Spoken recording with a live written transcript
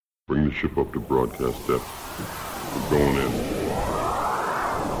Bring the ship up to broadcast depth. We're going in.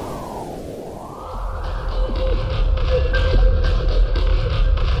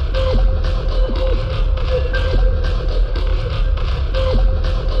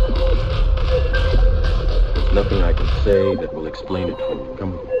 There's nothing I can say that will explain it for you.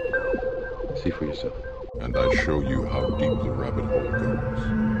 Come with me. See for yourself. And I show you how deep the rabbit hole goes.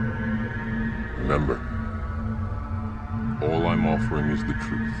 Remember, all I'm offering is the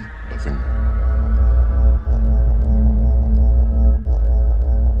truth, nothing more.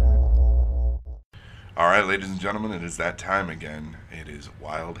 All right, ladies and gentlemen, it is that time again. It is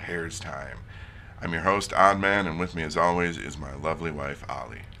Wild Hares time. I'm your host, Oddman, and with me, as always, is my lovely wife,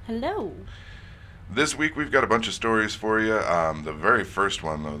 Ollie. Hello. This week, we've got a bunch of stories for you. The very first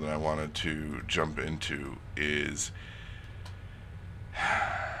one, though, that I wanted to jump into is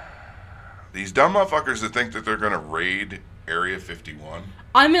these dumb motherfuckers that think that they're going to raid Area 51.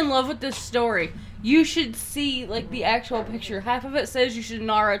 I'm in love with this story. You should see, like, the actual picture. Half of it says you should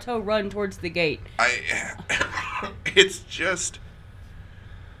Naruto run towards the gate. It's just...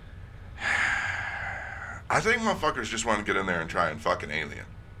 I think motherfuckers just want to get in there and try and fuck an alien.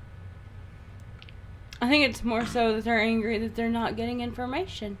 I think it's more so that they're angry that they're not getting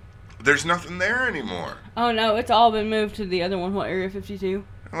information. There's nothing there anymore. Oh, no, it's all been moved to the other one. What, Area 52?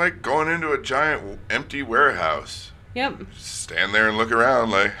 Like going into a giant empty warehouse. Yep. Stand there and look around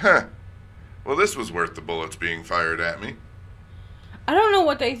like, huh, well, this was worth the bullets being fired at me. I don't know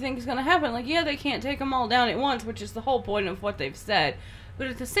what they think is going to happen. Like, yeah, they can't take them all down at once, which is the whole point of what they've said. But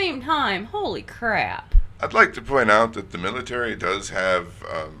at the same time, holy crap. I'd like to point out that the military does have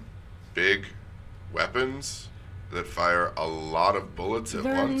big weapons that fire a lot of bullets at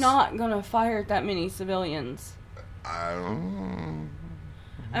They're once. They're not going to fire at that many civilians. I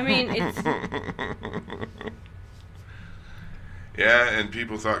mean, it's... Yeah, and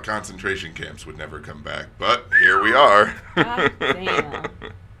people thought concentration camps would never come back, but here we are. God damn.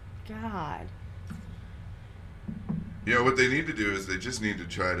 God. You know, what they need to do is they just need to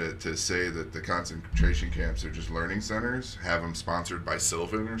try to say that the concentration camps are just learning centers, have them sponsored by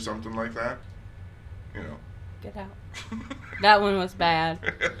Sylvan or something like that. You know. Get out. That one was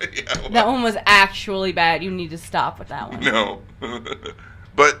bad. Yeah, well, that one was actually bad. You need to stop with that one. No.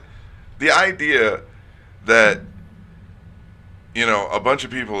 But the idea that, you know, a bunch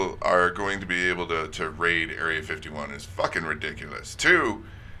of people are going to be able to raid Area 51 is fucking ridiculous. Two,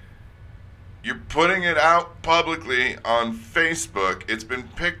 you're putting it out publicly on Facebook. It's been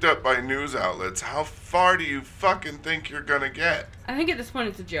picked up by news outlets. How far do you fucking think you're gonna get? I think at this point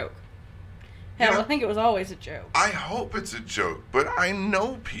it's a joke. Hell, I think it was always a joke. I hope it's a joke, but I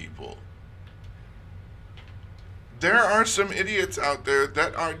know people. There are some idiots out there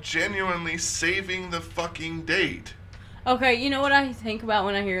that are genuinely saving the fucking date. Okay, you know what I think about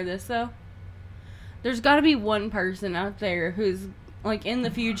when I hear this, though? There's got to be one person out there who's, like, in the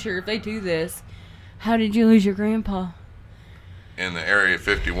future, if they do this, how did you lose your grandpa? In the Area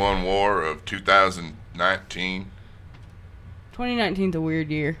 51 war of 2019. 2019's a weird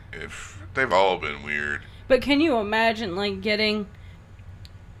year. If they've all been weird. But can you imagine, like, getting...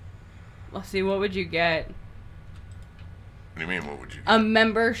 Let's see, what would you get? What do you mean, what would you get? A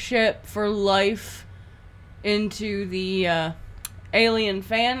membership for life into the alien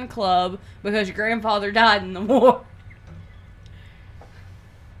fan club because your grandfather died in the war.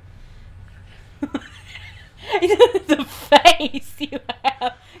 The face you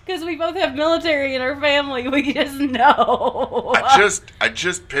have. Because we both have military in our family. We just know. I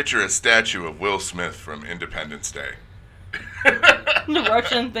just picture a statue of Will Smith from Independence Day. The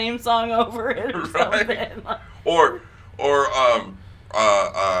Russian theme song over it or something. Or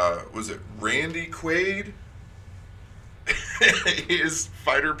was it Randy Quaid? His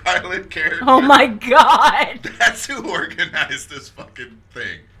fighter pilot character. Oh my god. That's who organized this fucking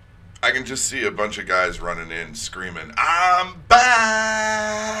thing. I can just see a bunch of guys running in screaming, "I'm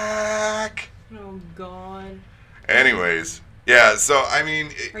back!" Oh god. Anyways, yeah, so I mean...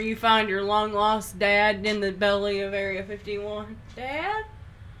 Or you find your long-lost dad in the belly of Area 51. Dad?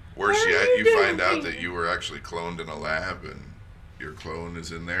 Worse What yet, are you you find out doing? that you were actually cloned in a lab and your clone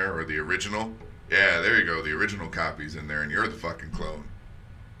is in there, or the original. Yeah, there you go, the original copy's in there and you're the fucking clone.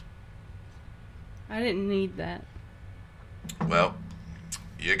 I didn't need that. Well,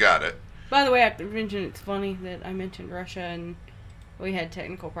 you got it. By the way, I have to mention it's funny that I mentioned Russia and we had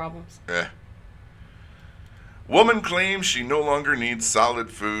technical problems. Woman claims she no longer needs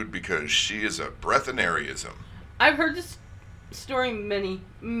solid food because she is a breatharianism. I've heard this story many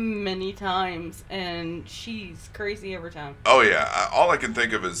times, and she's crazy every time. Oh yeah, all I can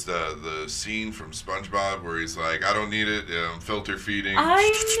think of is the scene from SpongeBob where he's like, "I don't need it, filter feeding." I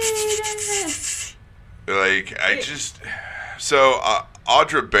need it. So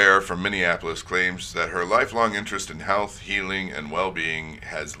Audra Bear from Minneapolis claims that her lifelong interest in health, healing, and well-being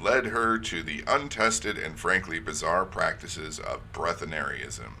has led her to the untested and frankly bizarre practices of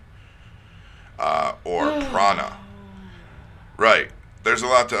breatharianism, or prana. Right. There's a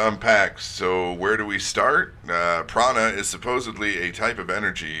lot to unpack, so where do we start? Prana is supposedly a type of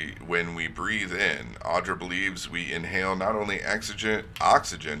energy when we breathe in. Audra believes we inhale not only oxygen, what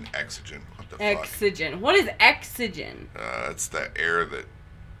the fuck? Oxygen. What is oxygen? It's the air that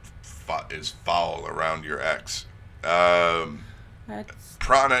is foul around your X. Prana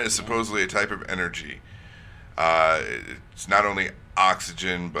is supposedly a type of energy. It's not only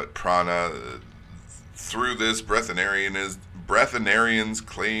oxygen, but prana. Through this, breatharians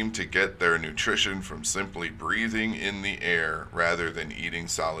claim to get their nutrition from simply breathing in the air rather than eating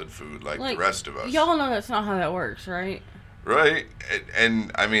solid food like the rest of us. Y'all know that's not how that works, right? Right.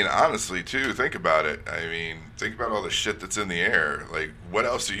 And I mean, honestly, too, think about it. I mean, think about all the shit that's in the air. Like, what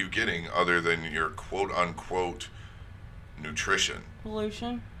else are you getting other than your quote-unquote nutrition?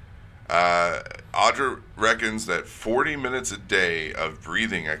 Pollution? Audra reckons that 40 minutes a day of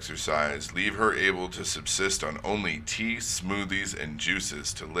breathing exercise leave her able to subsist on only tea, smoothies, and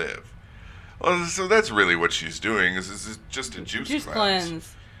juices to live. Well, so that's really what she's doing, is just a juice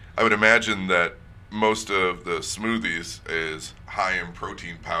cleanse. I would imagine that most of the smoothies is high in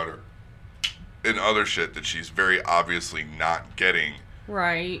protein powder and other shit that she's very obviously not getting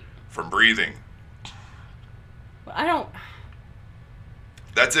from breathing. I don't...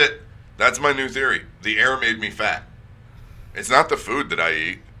 That's it. That's my new theory. The air made me fat. It's not the food that I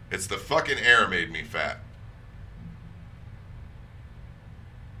eat. It's the fucking air made me fat.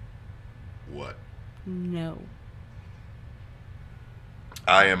 What? No.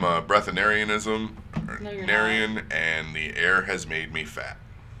 I am a breatharianism, No, you're and the air has made me fat.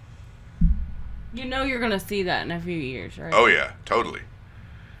 You know you're going to see that in a few years, right? Oh, yeah. Totally.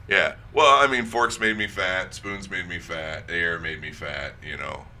 Yeah. Well, I mean, forks made me fat. Spoons made me fat. The air made me fat, you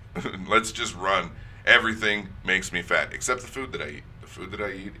know. Let's just run. Everything makes me fat, except the food that I eat. The food that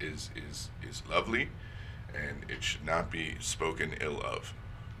I eat is lovely, and it should not be spoken ill of.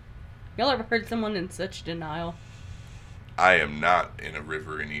 Y'all ever heard someone in such denial? I am not in a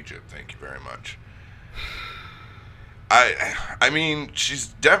river in Egypt, thank you very much. I mean, she's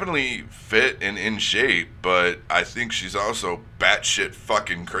definitely fit and in shape, but I think she's also batshit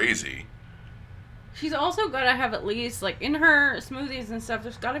fucking crazy. She's also got to have at least, like, in her smoothies and stuff,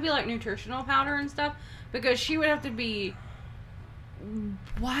 there's got to be, like, nutritional powder and stuff, because she would have to be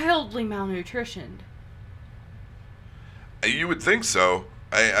wildly malnutritioned. You would think so.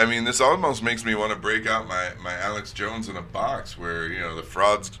 I mean, this almost makes me want to break out my Alex Jones in a box where, you know, the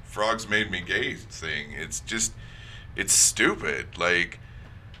frogs made me gay thing. It's just, it's stupid. Like,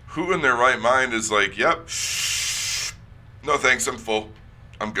 who in their right mind is like, yep, no thanks, I'm full.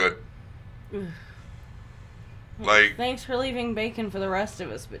 I'm good. Like, thanks for leaving bacon for the rest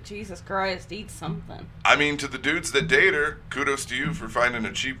of us, but Jesus Christ, eat something. I mean, to the dudes that date her, kudos to you for finding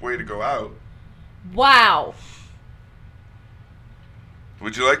a cheap way to go out. Wow.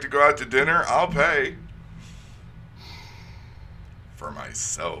 Would you like to go out to dinner? I'll pay. For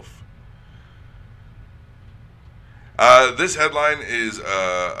myself. This headline is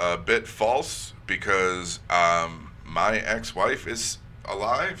a bit false because my ex-wife is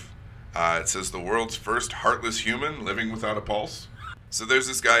alive. It says the world's first heartless human living without a pulse. So there's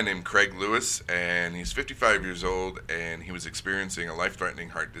this guy named Craig Lewis, and he's 55 years old, and he was experiencing a life-threatening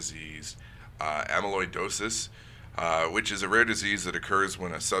heart disease, amyloidosis, which is a rare disease that occurs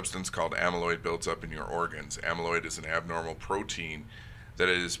when a substance called amyloid builds up in your organs. Amyloid is an abnormal protein that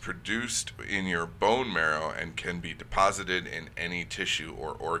is produced in your bone marrow and can be deposited in any tissue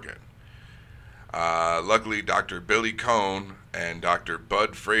or organ. Luckily, Dr. Billy Cohn and Dr.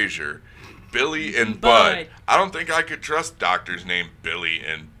 Bud Frazier, Billy and Bud. I don't think I could trust doctors named Billy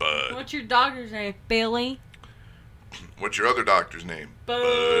and Bud. What's your doctor's name? Billy? What's your other doctor's name?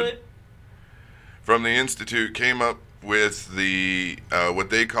 Bud. From the Institute came up with the what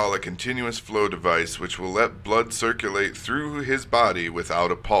they call a continuous flow device, which will let blood circulate through his body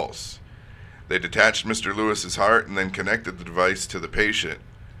without a pulse. They detached Mr. Lewis's heart and then connected the device to the patient.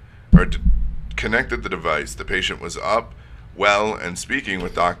 Connected the device. The patient was up, well, and speaking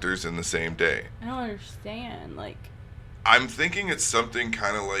with doctors in the same day. I don't understand. Like, I'm thinking it's something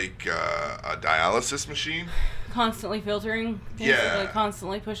kind of like a dialysis machine. Constantly filtering. Yeah. Like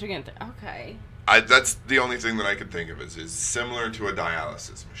constantly pushing it. Okay. That's the only thing that I can think of is similar to a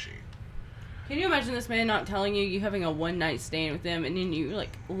dialysis machine. Can you imagine this man not telling you having a one-night stand with him, and then you,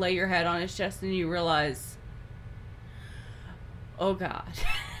 like, lay your head on his chest and you realize, oh, God.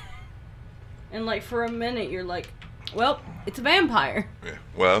 And, like, for a minute, you're like, well, it's a vampire. Yeah,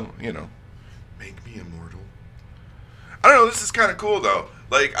 well, make me immortal. I don't know, this is kind of cool, though.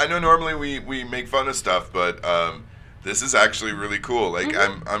 Like, I know normally we make fun of stuff, but this is actually really cool. Like,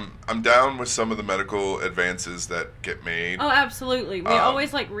 I'm down with some of the medical advances that get made. Oh, absolutely. We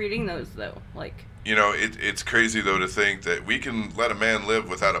always like reading those, though. Like, it's crazy, though, to think that we can let a man live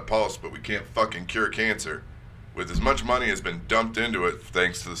without a pulse, but we can't fucking cure cancer. With as much money has been dumped into it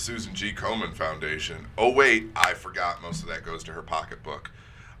thanks to the Susan G. Komen Foundation. Oh, wait, I forgot most of that goes to her pocketbook.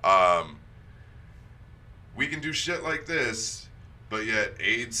 We can do shit like this, but yet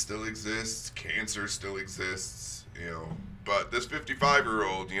AIDS still exists, cancer still exists. But this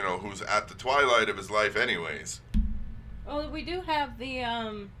 55-year-old, who's at the twilight of his life anyways. Oh, we do have the,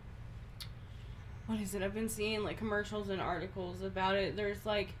 what is it? I've been seeing, like, commercials and articles about it. There's,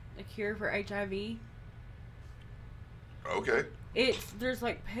 like, a cure for HIV. Okay. There's,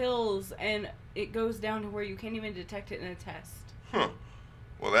 like, pills, and it goes down to where you can't even detect it in a test. Huh.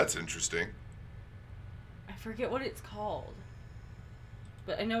 Well, that's interesting. I forget what it's called.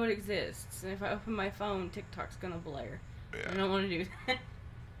 But I know it exists, and if I open my phone, TikTok's gonna blare. Yeah. I don't want to do that.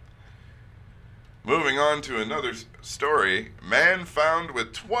 Moving on to another story. Man found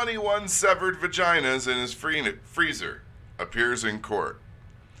with 21 severed vaginas in his freezer appears in court.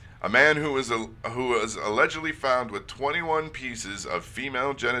 A man who was allegedly found with 21 pieces of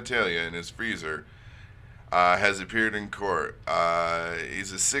female genitalia in his freezer has appeared in court.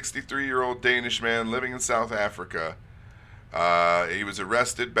 He's a 63-year-old Danish man living in South Africa. He was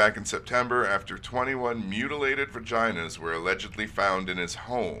arrested back in September after 21 mutilated vaginas were allegedly found in his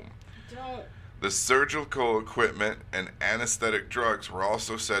home. The surgical equipment and anesthetic drugs were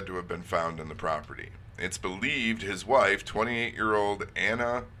also said to have been found in the property. It's believed his wife, 28-year-old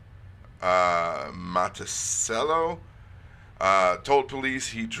Anna Maticello, told police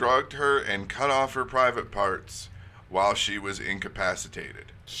he drugged her and cut off her private parts while she was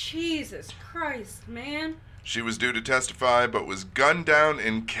incapacitated. Jesus Christ, man. She was due to testify, but was gunned down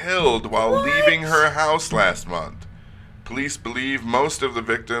and killed while leaving her house last month. Police believe most of the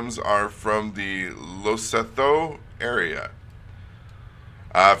victims are from the Losetho area.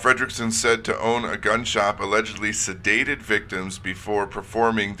 Fredrickson said to own a gun shop allegedly sedated victims before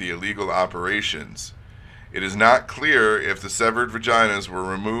performing the illegal operations. It is not clear if the severed vaginas were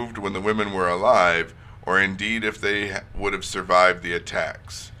removed when the women were alive, or indeed if they would have survived the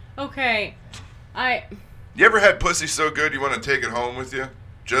attacks. Okay, You ever had pussy so good you want to take it home with you?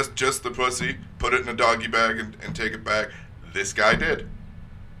 Just the pussy, put it in a doggy bag and take it back? This guy did.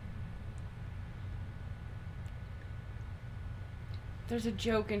 There's a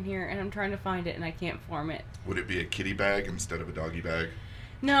joke in here, and I'm trying to find it, and I can't form it. Would it be a kitty bag instead of a doggy bag?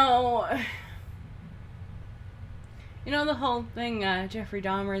 No. You know the whole thing, Jeffrey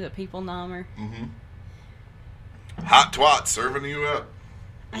Dahmer, the people Dahmer? Mm-hmm. Hot twat serving you up.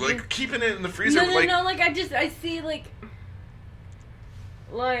 Like, keeping it in the freezer. No, I see, like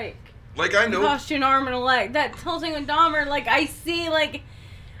I know. Cost you an arm and a leg. That whole thing with Dahmer, I see,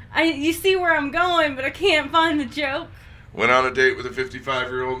 you see where I'm going, but I can't find the joke. Went on a date with a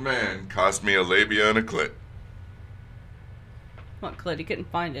 55-year-old man. Cost me a labia and a clit. What clit? He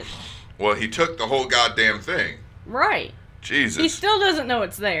couldn't find it. Well, he took the whole goddamn thing. Right. Jesus. He still doesn't know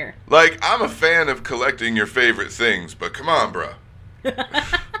it's there. I'm a fan of collecting your favorite things, but come on, bruh. What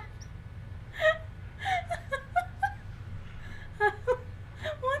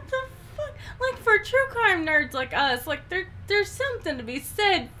the fuck? For true crime nerds like us, there's something to be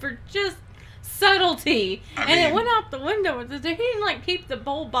said for just subtlety. It went out the window. He didn't keep the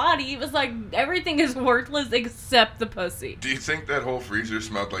whole body. He was like, everything is worthless except the pussy. Do you think that whole freezer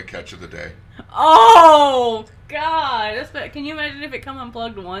smelled like catch of the day? Oh God! Can you imagine if it come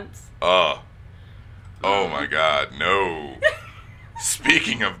unplugged once? Oh my God, no.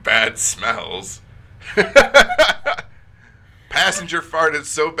 Speaking of bad smells, passenger farted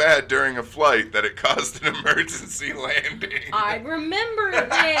so bad during a flight that it caused an emergency landing. I remember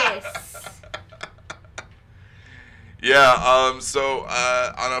this. Yeah, so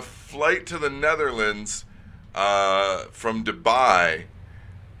on a flight to the Netherlands from Dubai,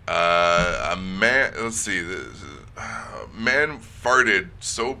 a man farted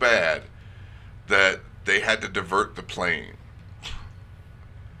so bad that they had to divert the plane.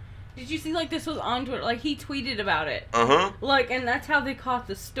 Did you see, this was on Twitter? He tweeted about it. Uh-huh. And that's how they caught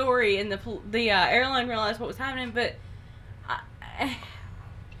the story, and the airline realized what was happening, but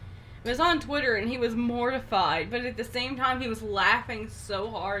It was on Twitter, and he was mortified, but at the same time, he was laughing so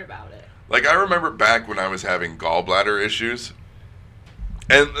hard about it. Like, I remember back when I was having gallbladder issues,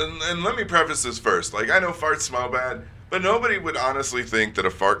 and let me preface this first. Like, I know farts smell bad, but nobody would honestly think that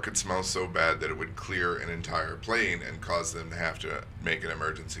a fart could smell so bad that it would clear an entire plane and cause them to have to make an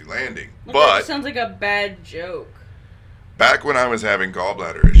emergency landing. Well, But that sounds like a bad joke. back when I was having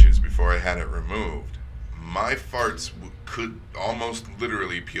gallbladder issues before I had it removed, my farts could almost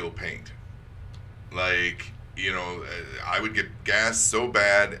literally peel paint. Like, you know, I would get gas so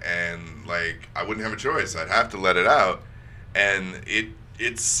bad, and like I wouldn't have a choice. I'd have to let it out, and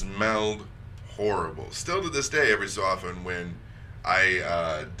it smelled horrible. Still to this day, every so often when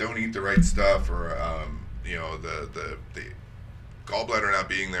I don't eat the right stuff, or you know, the gallbladder not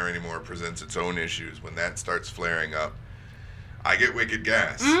being there anymore presents its own issues. When that starts flaring up, I get wicked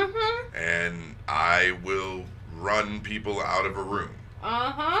gas, and I will run people out of a room.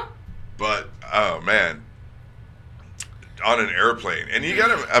 But oh man, on an airplane, and you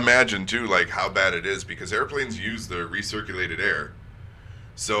gotta imagine too, like how bad it is, because airplanes use the recirculated air,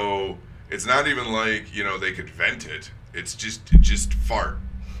 so it's not even like, you know, they could vent it. It's just fart.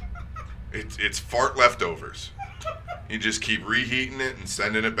 It's fart leftovers. You just keep reheating it and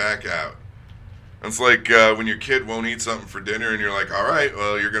sending it back out. It's like when your kid won't eat something for dinner, and you're like, all right,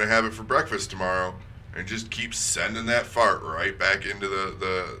 well, you're gonna have it for breakfast tomorrow, and just keep sending that fart right back into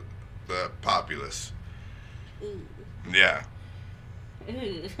the populace. Ooh. Yeah.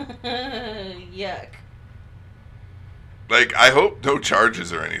 Ooh. Yuck. Like, I hope no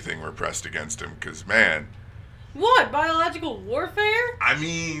charges or anything were pressed against him, because, man. What? Biological warfare? I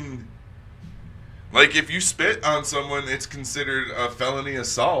mean, like, if you spit on someone, it's considered a felony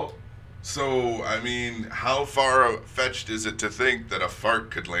assault. So, I mean, how far-fetched is it to think that a fart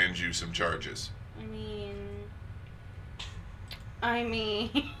could land you some charges? I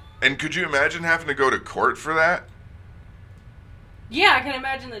mean... And could you imagine having to go to court for that? Yeah, I can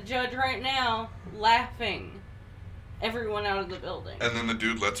imagine the judge right now laughing everyone out of the building. And then the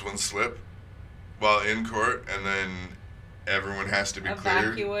dude lets one slip while in court, and then everyone has to be cleared.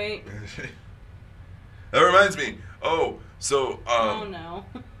 Evacuate. That reminds me. Oh, so... oh, no.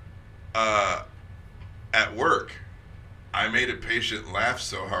 At work, I made a patient laugh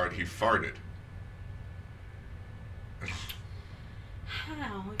so hard he farted.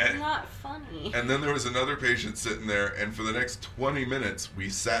 How? It's not funny. And then there was another patient sitting there, and for the next 20 minutes, we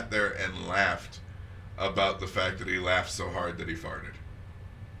sat there and laughed about the fact that he laughed so hard that he farted.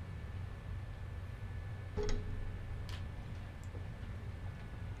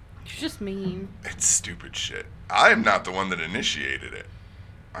 It's just mean. It's stupid shit. I'm not the one that initiated it.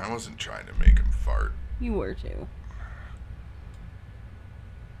 I wasn't trying to make him fart. You were too.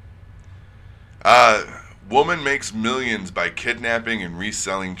 Woman makes millions by kidnapping and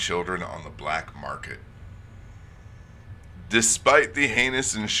reselling children on the black market. Despite the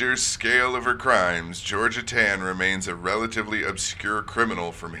heinous and sheer scale of her crimes, Georgia Tan remains a relatively obscure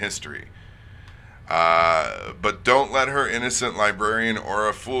criminal from history. But don't let her innocent librarian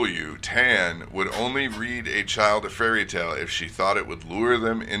aura fool you. Tan would only read a child a fairy tale if she thought it would lure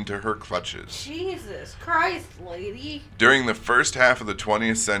them into her clutches. Jesus Christ, lady. During the first half of the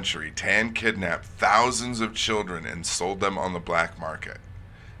 20th century, Tan kidnapped thousands of children and sold them on the black market.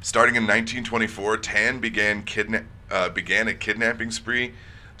 Starting in 1924, Tan began a kidnapping spree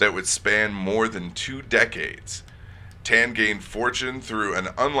that would span more than 2 decades. Tan gained fortune through an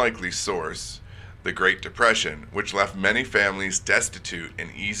unlikely source, the Great Depression, which left many families destitute and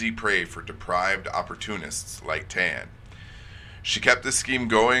easy prey for deprived opportunists like Tan. She kept this scheme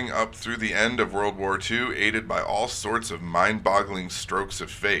going up through the end of World War II, aided by all sorts of mind-boggling strokes of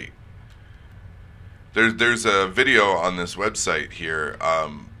fate. There's a video on this website here,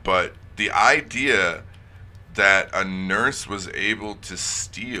 but the idea that a nurse was able to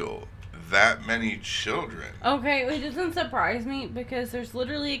steal that many children... Okay, it doesn't surprise me, because there's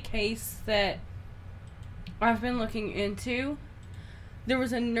literally a case that I've been looking into. There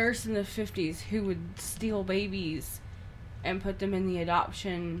was a nurse in the 50s who would steal babies and put them in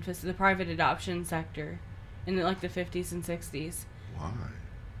the private adoption sector in the 50s and 60s. Why?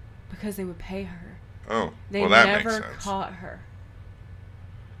 Because they would pay her. Oh, They well, that never makes sense. caught her.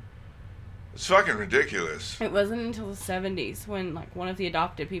 It's fucking ridiculous. It wasn't until the 70s when one of the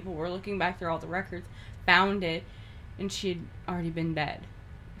adopted people were looking back through all the records, found it, and she had already been dead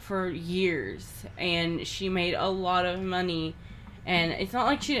for years, and she made a lot of money, and it's not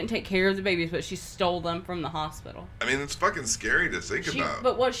like she didn't take care of the babies, but she stole them from the hospital. I mean, it's fucking scary to think about.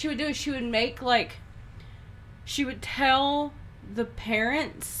 But what she would do is she would make, she would tell the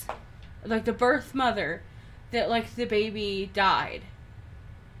parents, the birth mother, that, the baby died.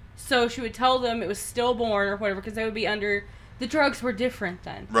 So she would tell them it was stillborn or whatever, because they would be under... The drugs were different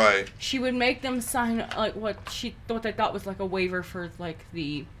then. Right. She would make them sign, like, what they thought was, like, a waiver for, like,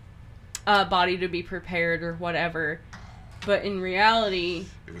 the body to be prepared or whatever. But in reality...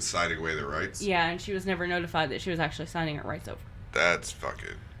 It was signing away their rights? Yeah, and she was never notified that she was actually signing her rights over. That's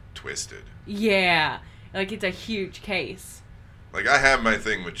fucking twisted. Yeah. Like, it's a huge case. Like, I have my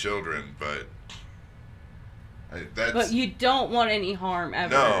thing with children, but... But you don't want any harm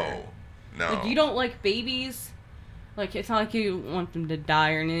ever. No. Like, you don't like babies. Like, it's not like you want them to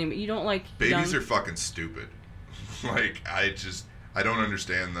die or anything, but you don't like babies are fucking stupid. Like, I don't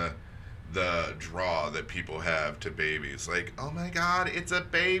understand the draw that people have to babies. Like, oh my god, it's a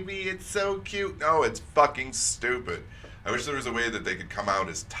baby, it's so cute. No, it's fucking stupid. I wish there was a way that they could come out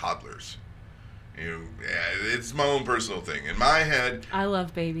as toddlers. It's my own personal thing. In my head, I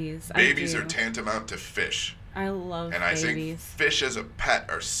love babies. Babies are tantamount to fish. I love babies. And I think fish as a pet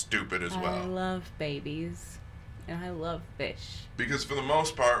are stupid as well. I love babies. And I love fish. Because for the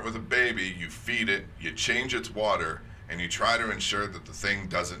most part, with a baby, you feed it, you change its water, and you try to ensure that the thing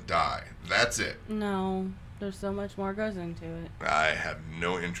doesn't die. That's it. No, there's so much more goes into it. I have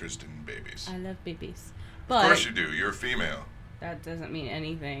no interest in babies. I love babies. Of course you do. You're a female. That doesn't mean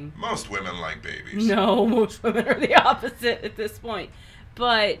anything. Most women like babies. No, most women are the opposite at this point.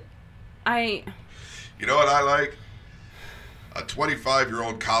 But You know what I like? A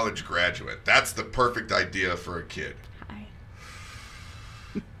 25-year-old college graduate. That's the perfect idea for a kid. Hi.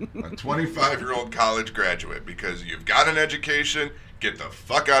 A 25-year-old college graduate, because you've got an education, get the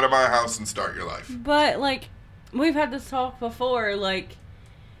fuck out of my house and start your life. But, like, we've had this talk before, like,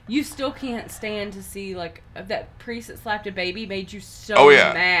 you still can't stand to see, like, that priest that slapped a baby made you so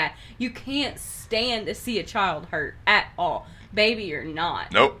mad. You can't stand to see a child hurt at all, baby or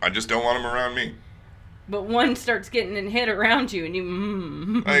not. Nope, I just don't want them around me. But one starts getting hit around you, and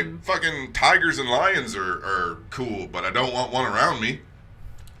you... Like, fucking tigers and lions are cool, but I don't want one around me.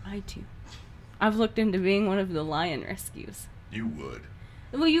 I do. I've looked into being one of the lion rescues. You would.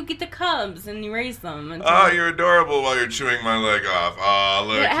 Well, you get the cubs, and you raise them. You're adorable while you're chewing my leg off. Oh,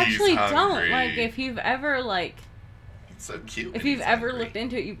 look, he's hungry. Actually, don't. Like, if you've ever, like... So cute. If you've ever looked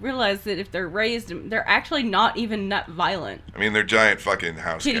into it, you realize that if they're raised, they're actually not even that violent. I mean, they're giant fucking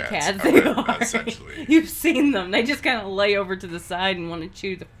house kitty cats. They are. Essentially. You've seen them. They just kind of lay over to the side and want to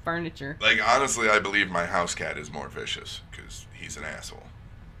chew the furniture. Like, honestly, I believe my house cat is more vicious because he's an asshole.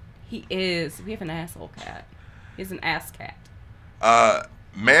 He is. We have an asshole cat. He's an ass cat.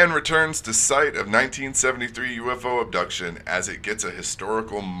 Man returns to site of 1973 UFO abduction as it gets a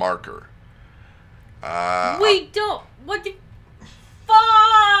historical marker. What the fuck?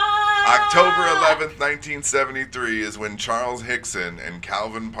 October 11th, 1973 is when Charles Hickson and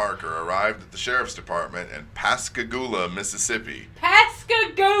Calvin Parker arrived at the Sheriff's Department in Pascagoula, Mississippi.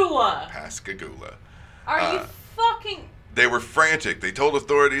 Pascagoula! Are you fucking... They were frantic. They told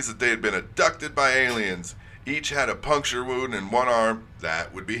authorities that they had been abducted by aliens. Each had a puncture wound in one arm.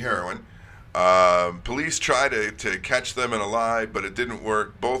 That would be heroin. Police tried to catch them in a lie, but it didn't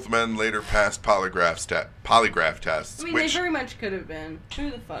work. Both men later passed polygraph tests. I mean, they very much could have been.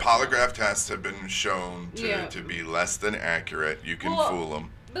 Who the fuck? Polygraph tests have been shown to be less than accurate. You can fool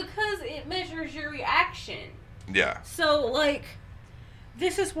them. Because it measures your reaction. Yeah. So, like,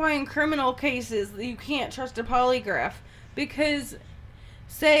 this is why in criminal cases you can't trust a polygraph. Because,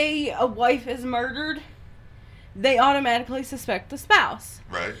 say a wife is murdered, they automatically suspect the spouse.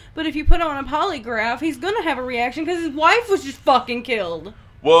 Right. But if you put on a polygraph, he's going to have a reaction because his wife was just fucking killed.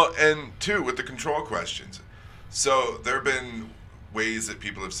 Well, and two, with the control questions. So there have been ways that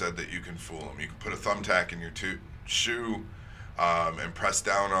people have said that you can fool them. You can put a thumbtack in your shoe and press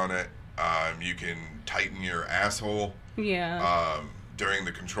down on it. You can tighten your asshole. Yeah. During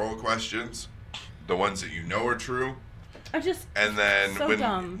the control questions, the ones that you know are true. And then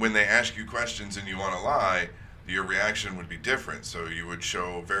when they ask you questions and you want to lie, your reaction would be different. So you would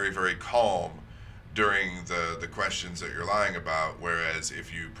show very, very calm during the questions that you're lying about, whereas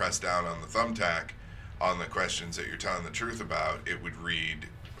if you press down on the thumbtack on the questions that you're telling the truth about, it would read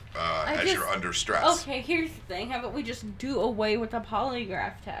as you're under stress. Okay, here's the thing. How about we just do away with the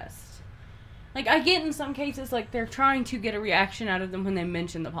polygraph test? Like, I get in some cases, like, they're trying to get a reaction out of them when they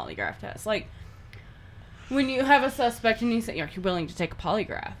mention the polygraph test. Like, when you have a suspect and you say, are you willing to take a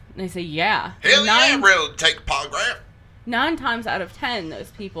polygraph? And they say, yeah. Hell yeah, I'm willing to take a polygraph. 9 times out of 10,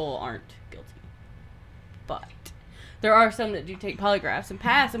 those people aren't guilty. But there are some that do take polygraphs and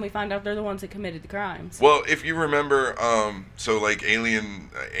pass, and we find out they're the ones that committed the crimes. Well, if you remember, so like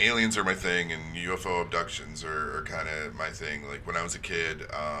aliens are my thing, and UFO abductions are kind of my thing. Like when I was a kid,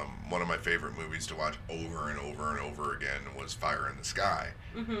 one of my favorite movies to watch over and over and over again was Fire in the Sky,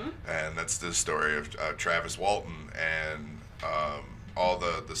 and that's the story of Travis Walton and all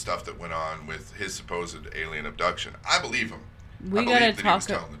the stuff that went on with his supposed alien abduction. I believe him. We gotta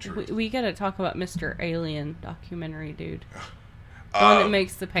talk about Mr. Alien documentary, dude. The one that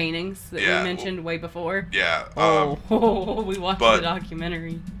makes the paintings that we mentioned way before. Yeah. We watched the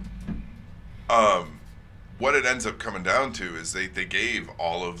documentary. What it ends up coming down to is they gave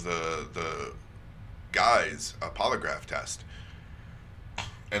all of the guys a polygraph test,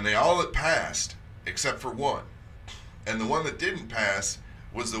 and they all had passed except for one, and the one that didn't pass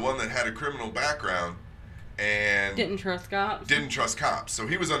was the one that had a criminal background. And didn't trust cops. So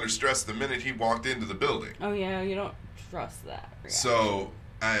he was under stress the minute he walked into the building. Oh yeah, you don't trust that reaction. So,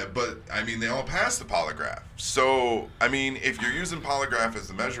 but I mean, they all passed the polygraph. So, I mean, if you're using polygraph as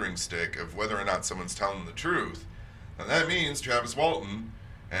the measuring stick of whether or not someone's telling the truth, then that means Travis Walton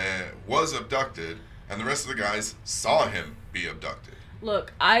was abducted, and the rest of the guys saw him be abducted.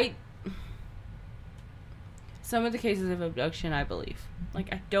 Look, some of the cases of abduction, I believe.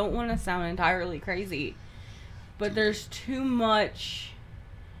 Like, I don't want to sound entirely crazy, but there's too much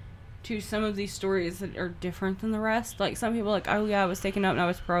to some of these stories that are different than the rest. Like, some people are like, oh yeah, I was taken up and I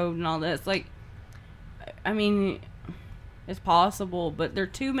was probed and all this. Like, I mean, it's possible, but there are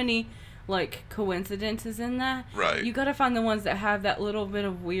too many, like, coincidences in that. Right. You gotta find the ones that have that little bit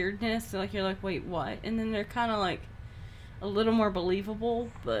of weirdness. So, like, you're like, wait, what? And then they're kind of, like, a little more believable,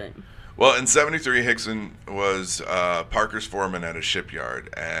 but... Well, in 73, Hickson was Parker's foreman at a shipyard.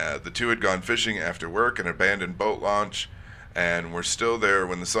 The two had gone fishing after work, an abandoned boat launch, and were still there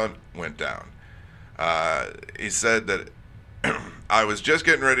when the sun went down. He said that, I was just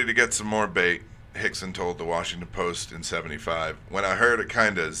getting ready to get some more bait, Hickson told the Washington Post in 75, when I heard a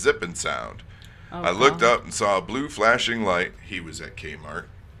kind of zipping sound. I looked up and saw a blue flashing light. He was at Kmart.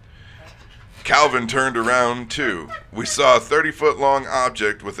 Calvin turned around, too. We saw a 30-foot-long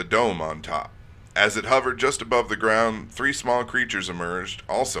object with a dome on top. As it hovered just above the ground, 3 small creatures emerged,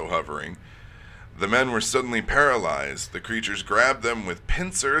 also hovering. The men were suddenly paralyzed. The creatures grabbed them with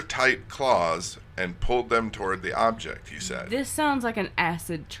pincer-type claws and pulled them toward the object, he said. This sounds like an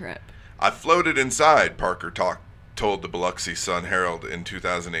acid trip. I floated inside, Parker told the Biloxi Sun-Herald in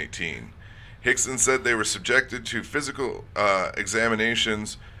 2018. Hickson said they were subjected to physical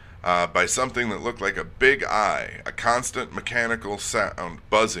examinations by something that looked like a big eye, a constant mechanical sound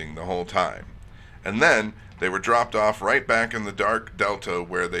buzzing the whole time. And then they were dropped off right back in the dark delta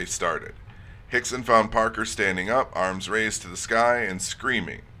where they started. Hickson found Parker standing up, arms raised to the sky, and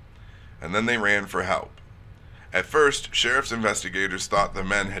screaming. And then they ran for help. At first, sheriff's investigators thought the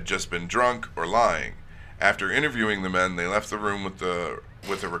men had just been drunk or lying. After interviewing the men, they left the room with a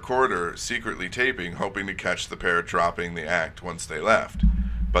recorder secretly taping, hoping to catch the pair dropping the act once they left.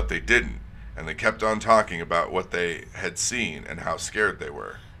 But they didn't, and they kept on talking about what they had seen and how scared they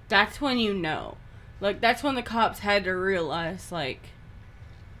were. That's when you know. Like, that's when the cops had to realize, like,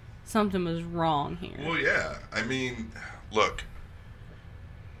 something was wrong here. Well, yeah. I mean, look,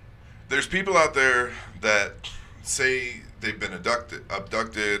 there's people out there that say they've been abducted,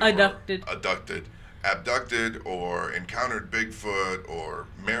 or encountered Bigfoot, or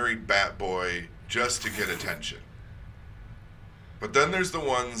married Bat Boy just to get attention. But then there's the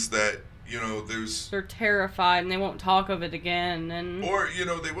ones that, you know, they're terrified and they won't talk of it again. Or, you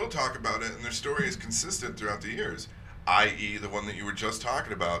know, they will talk about it and their story is consistent throughout the years. I.e., the one that you were just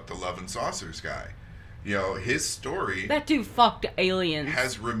talking about, the Love and Saucers guy. You know, his story... That dude fucked aliens.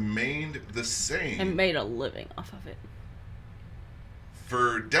 ...has remained the same. And made a living off of it.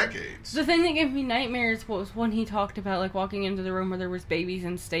 For decades. The thing that gave me nightmares was when he talked about, like, walking into the room where there was babies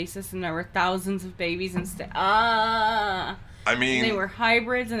in stasis and there were thousands of babies in stasis. I mean... And they were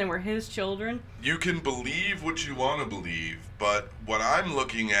hybrids and they were his children. You can believe what you want to believe, but what I'm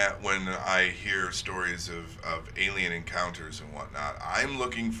looking at when I hear stories of alien encounters and whatnot, I'm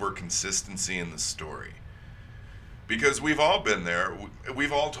looking for consistency in the story. Because we've all been there.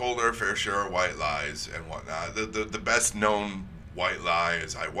 We've all told our fair share of white lies and whatnot. The best known white lie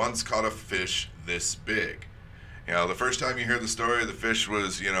is, I once caught a fish this big. You know, the first time you hear the story, the fish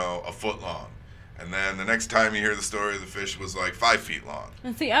was, you know, a foot long. And then the next time you hear the story, the fish was like 5 feet long.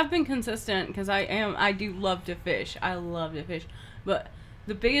 And see, I've been consistent because I do love to fish. I love to fish. But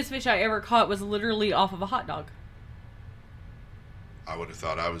the biggest fish I ever caught was literally off of a hot dog. I would have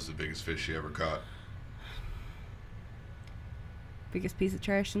thought I was the biggest fish you ever caught. Biggest piece of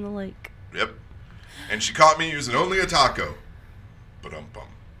trash in the lake. Yep. And she caught me using only a taco. Ba-dum-bum.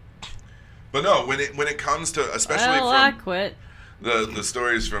 But no, when it comes to, especially I from quit. the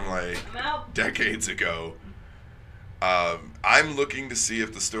stories from like decades ago, I'm looking to see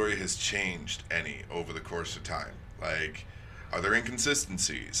if the story has changed any over the course of time. Like, are there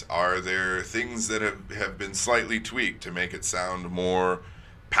inconsistencies? Are there things that have been slightly tweaked to make it sound more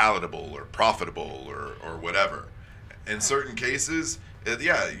palatable or profitable or whatever? In certain cases,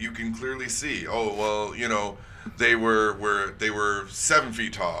 yeah, you can clearly see, oh, well, you know, they were 7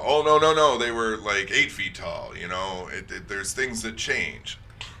 feet tall. Oh, no, they were like 8 feet tall. You know, there's things that change.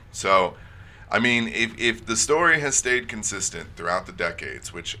 So, I mean, if the story has stayed consistent throughout the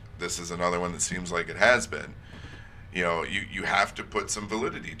decades, which this is another one that seems like it has been, you know, you have to put some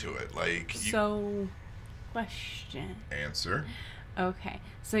validity to it. Like, So, question. Answer. Okay.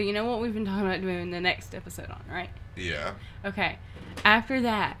 So, you know what we've been talking about doing the next episode on, right? Yeah. Okay. After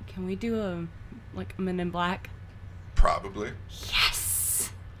that, can we do a Men in Black? Probably.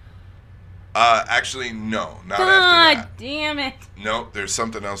 Yes! Actually, no, not God after that. Damn it! No, there's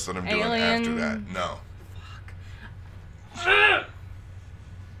something else that I'm doing after that. No. Fuck.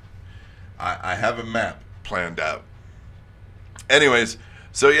 I have a map planned out. Anyways,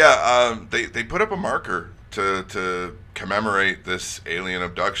 so yeah, they put up a marker to commemorate this alien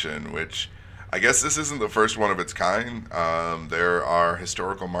abduction, which I guess this isn't the first one of its kind. There are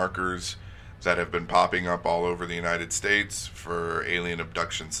historical markers that have been popping up all over the United States for alien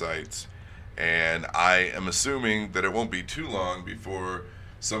abduction sites. And I am assuming that it won't be too long before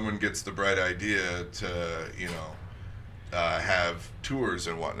someone gets the bright idea to, you know, have tours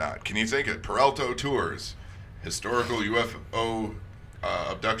and whatnot. Can you think it? Peralto Tours, historical UFO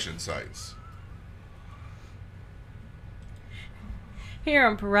abduction sites. Here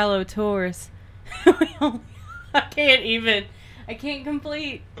on Pirello Tours. I can't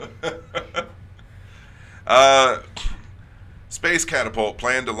complete. Space Catapult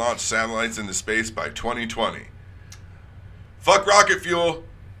planned to launch satellites into space by 2020. Fuck rocket fuel.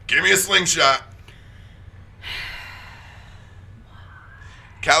 Give me a slingshot.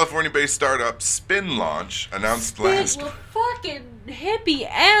 California-based startup Spin Launch announced last fucking hippie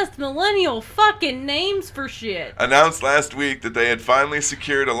ass millennial fucking names for shit. Announced last week that they had finally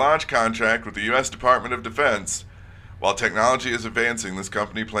secured a launch contract with the U.S. Department of Defense. While technology is advancing, this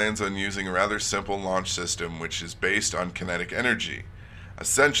company plans on using a rather simple launch system which is based on kinetic energy.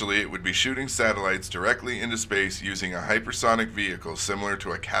 Essentially, it would be shooting satellites directly into space using a hypersonic vehicle similar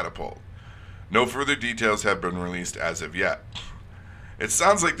to a catapult. No further details have been released as of yet. It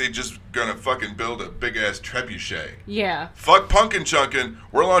sounds like they just gonna fucking build a big-ass trebuchet. Yeah. Fuck punkin' chunkin',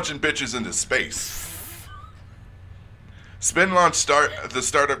 we're launching bitches into space. Spin Launch the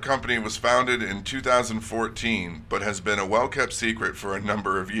startup company was founded in 2014, but has been a well-kept secret for a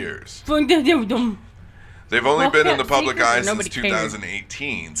number of years. They've only been in the public eye since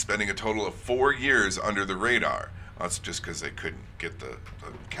 2018, spending a total of 4 years under the radar. That's just because they couldn't get the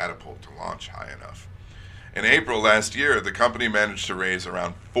catapult to launch high enough. In April last year, the company managed to raise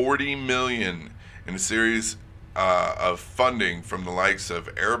around $40 million in a series of funding from the likes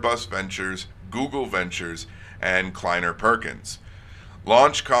of Airbus Ventures, Google Ventures, and Kleiner Perkins.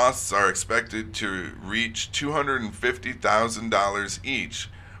 Launch costs are expected to reach $250,000 each,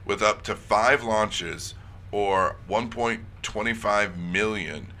 with up to 5 launches or $1.25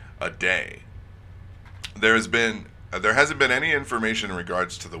 million a day. There hasn't been any information in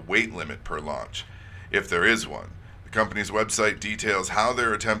regards to the weight limit per launch, if there is one. The company's website details how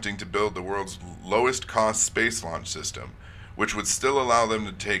they're attempting to build the world's lowest cost space launch system, which would still allow them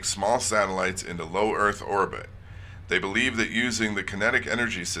to take small satellites into low Earth orbit. They believe that using the kinetic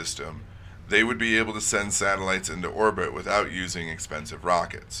energy system, they would be able to send satellites into orbit without using expensive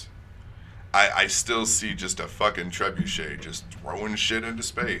rockets. I still see just a fucking trebuchet just throwing shit into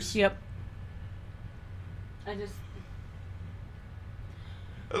space. Yep. It's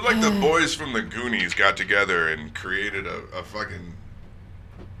like the boys from the Goonies got together and created a fucking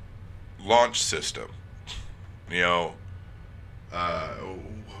launch system. You know,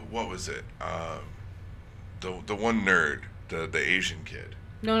 what was it? The one nerd, the Asian kid.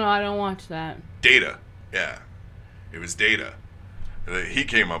 No, I don't watch that. Data, yeah. It was Data. He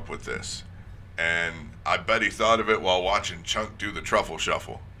came up with this. And I bet he thought of it while watching Chunk do the truffle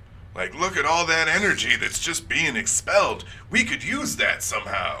shuffle. Like, look at all that energy that's just being expelled. We could use that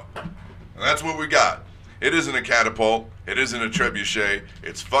somehow. And that's what we got. It isn't a catapult. It isn't a trebuchet.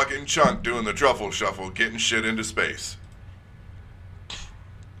 It's fucking Chunk doing the truffle shuffle, getting shit into space.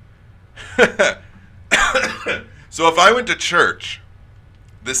 So if I went to church,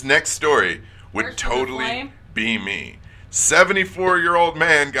 this next story would totally be me. 74-year-old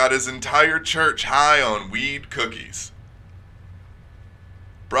man got his entire church high on weed cookies.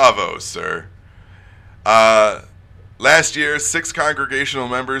 Bravo, sir. Last year, 6 congregational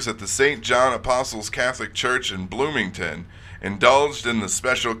members at the St. John Apostles Catholic Church in Bloomington indulged in the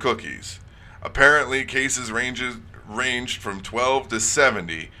special cookies. Apparently, cases ranged from 12 to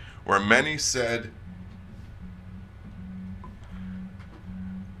 70, where many said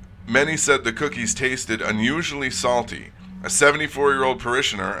the cookies tasted unusually salty. A 74-year-old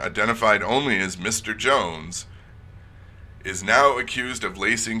parishioner, identified only as Mr. Jones, is now accused of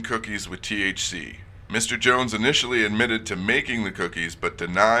lacing cookies with THC. Mr. Jones initially admitted to making the cookies, but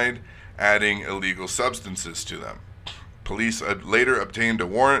denied adding illegal substances to them. Police later obtained a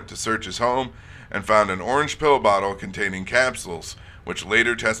warrant to search his home and found an orange pill bottle containing capsules, which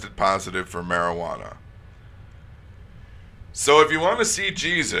later tested positive for marijuana. So if you want to see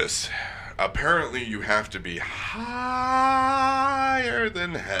Jesus, apparently you have to be higher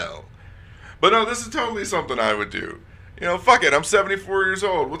than hell. But no, this is totally something I would do. You know, fuck it, I'm 74 years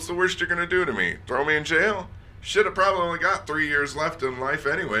old. What's the worst you're going to do to me? Throw me in jail? Shit, I probably only got 3 years left in life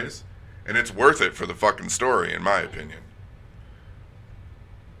anyways. And it's worth it for the fucking story, in my opinion.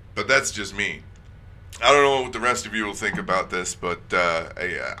 But that's just me. I don't know what the rest of you will think about this, but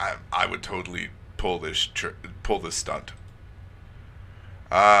I would totally pull this stunt.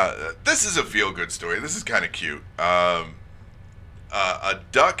 This is a feel-good story. This is kind of cute. A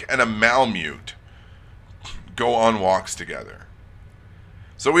duck and a malamute go on walks together.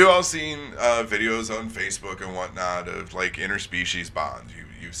 So we've all seen videos on Facebook and whatnot of like interspecies bonds.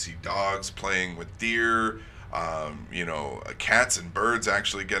 You see dogs playing with deer, cats and birds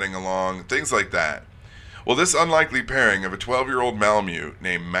actually getting along, things like that. Well, this unlikely pairing of a 12-year-old malamute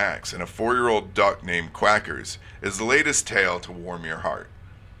named Max and a 4-year-old duck named Quackers is the latest tale to warm your heart.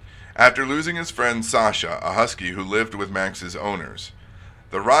 After losing his friend Sasha, a husky who lived with Max's owners,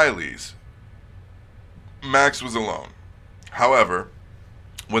 the Rileys, Max was alone. However,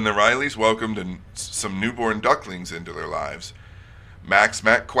 when the Rileys welcomed some newborn ducklings into their lives, Max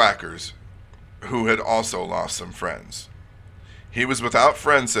met Quackers, who had also lost some friends. He was without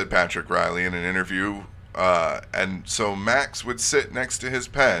friends, said Patrick Riley in an interview, and so Max would sit next to his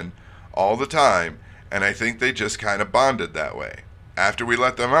pen all the time, and I think they just kind of bonded that way. After we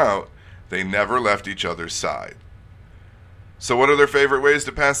let them out, they never left each other's side. So what are their favorite ways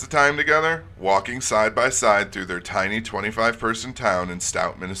to pass the time together? Walking side by side through their tiny 25-person town in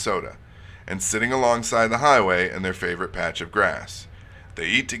Stout, Minnesota, and sitting alongside the highway in their favorite patch of grass. They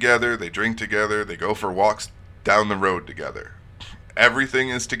eat together, they drink together, they go for walks down the road together. Everything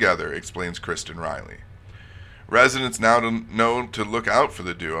is together, explains Kristen Riley. Residents now know to look out for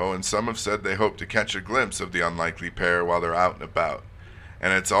the duo, and some have said they hope to catch a glimpse of the unlikely pair while they're out and about.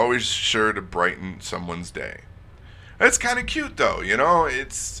 And it's always sure to brighten someone's day. It's kind of cute, though, you know.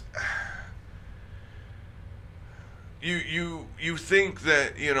 It's you think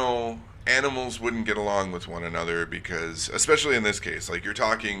that, you know, animals wouldn't get along with one another because, especially in this case, like you're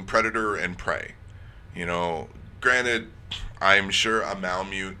talking predator and prey. You know, granted, I'm sure a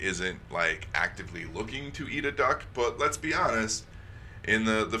malamute isn't like actively looking to eat a duck, but let's be honest, in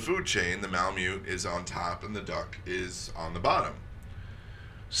the food chain, the malamute is on top and the duck is on the bottom.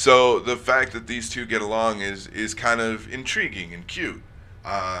 So the fact that these two get along is kind of intriguing and cute.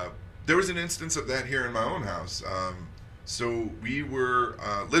 There was an instance of that here in my own house. So we were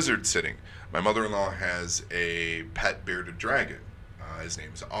lizard sitting. My mother-in-law has a pet bearded dragon. His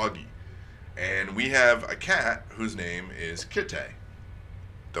name's Augie. And we have a cat whose name is Kitty.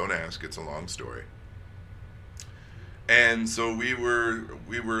 Don't ask, it's a long story. And so we were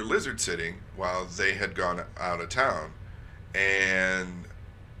lizard sitting while they had gone out of town. And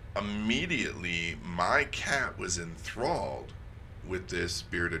immediately my cat was enthralled with this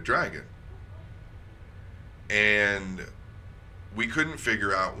bearded dragon. And we couldn't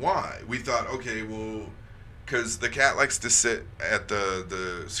figure out why. We thought, okay, well, because the cat likes to sit at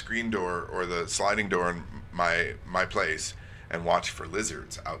the screen door or the sliding door in my place and watch for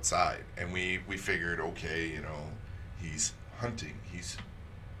lizards outside. And we figured, okay, you know, he's hunting, he's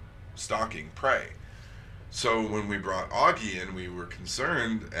stalking prey. So when we brought Augie in, we were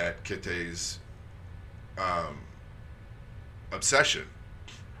concerned at Kitty's obsession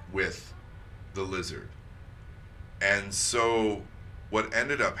with the lizard. And so what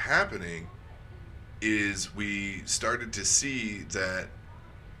ended up happening is we started to see that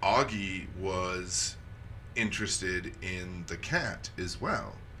Augie was interested in the cat as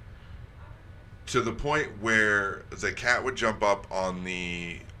well. To the point where the cat would jump up on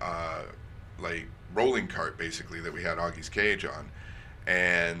the rolling cart basically that we had Augie's cage on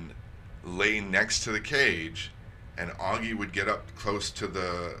and lay next to the cage and Augie would get up close to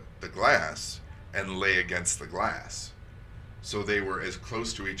the glass and lay against the glass. So they were as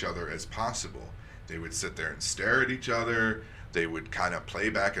close to each other as possible. They would sit there and stare at each other. They would kind of play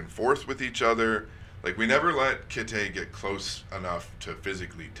back and forth with each other. Like, we never let Kitty get close enough to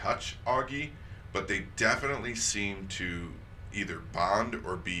physically touch Augie, but they definitely seemed to either bond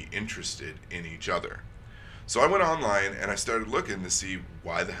or be interested in each other. So I went online and I started looking to see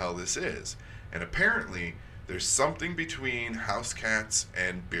why the hell this is. And apparently, there's something between house cats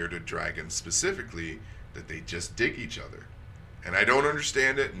and bearded dragons specifically that they just dig each other. And I don't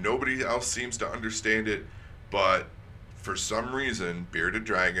understand it. Nobody else seems to understand it. But for some reason, bearded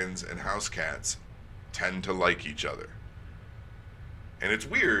dragons and house cats tend to like each other. And it's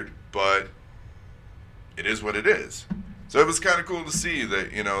weird, but it is what it is. So it was kind of cool to see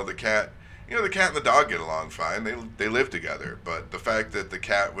that, the cat and the dog get along fine. They live together. But the fact that the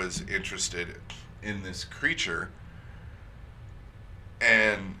cat was interested in this creature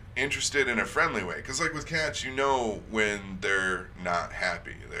and interested in a friendly way. Because like with cats, when they're not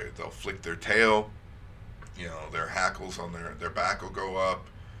happy. They'll flick their tail. Their hackles on their back will go up.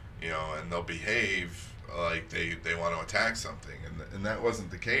 And they'll behave like they want to attack something. And that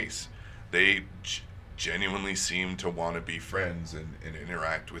wasn't the case. They genuinely seem to want to be friends and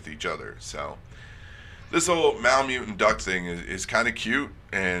interact with each other. So this whole Malmutant duck thing is kind of cute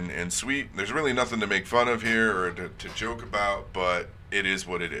and sweet. There's really nothing to make fun of here or to joke about, but it is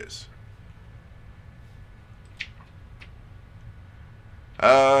what it is.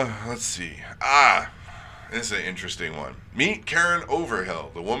 Let's see. This is an interesting one. Meet Karen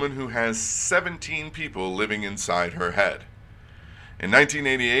Overhill, the woman who has 17 people living inside her head. In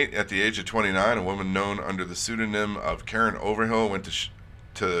 1988, at the age of 29, a woman known under the pseudonym of Karen Overhill went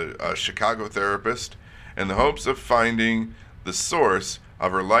to a Chicago therapist in the hopes of finding the source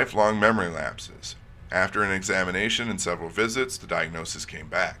of her lifelong memory lapses. After an examination and several visits, the diagnosis came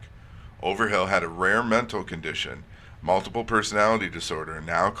back. Overhill had a rare mental condition, multiple personality disorder,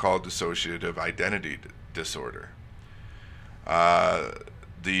 now called dissociative identity disorder.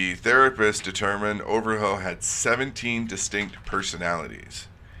 The therapist determined Overhill had 17 distinct personalities.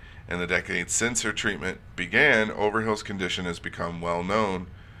 In the decades since her treatment began, Overhill's condition has become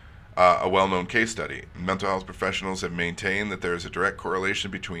a well-known case study. Mental health professionals have maintained that there is a direct correlation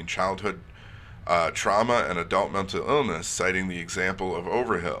between childhood trauma and adult mental illness, citing the example of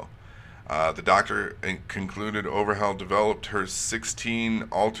Overhill. The doctor concluded Overhill developed her 16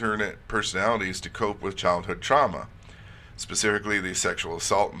 alternate personalities to cope with childhood trauma, specifically the sexual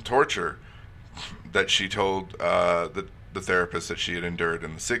assault and torture that she told the therapist that she had endured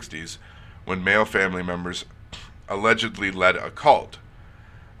in the 60s when male family members allegedly led a cult.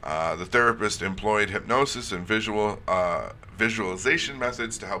 The therapist employed hypnosis and visualization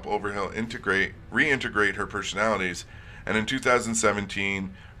methods to help Overhill reintegrate her personalities, and in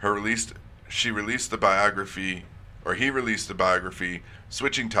 2017, he released the biography,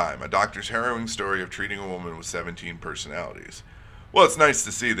 Switching Time, a doctor's harrowing story of treating a woman with 17 personalities. Well, it's nice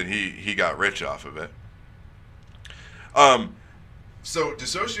to see that he got rich off of it. So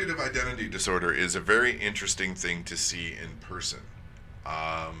dissociative identity disorder is a very interesting thing to see in person.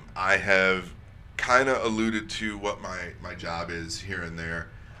 I have kind of alluded to what my job is here and there.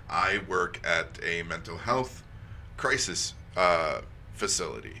 I work at a mental health crisis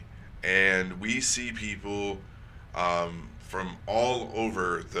facility, and we see people from all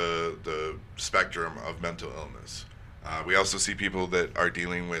over the spectrum of mental illness. We also see people that are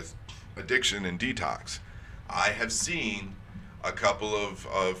dealing with addiction and detox. I have seen a couple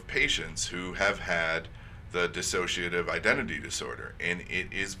of patients who have had the dissociative identity disorder, and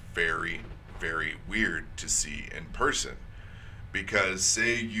it is very, very weird to see in person. Because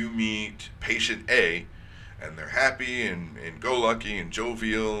say you meet patient A, and they're happy and go-lucky and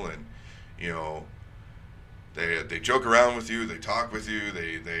jovial, and they joke around with you, they talk with you,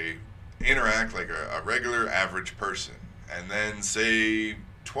 they interact like a regular average person. And then say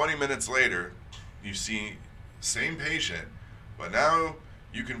 20 minutes later, you see same patient, but now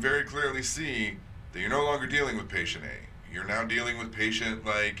you can very clearly see that you're no longer dealing with patient A. You're now dealing with patient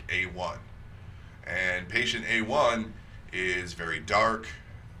like A1. And patient A1 is very dark,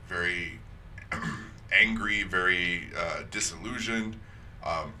 very angry, very disillusioned.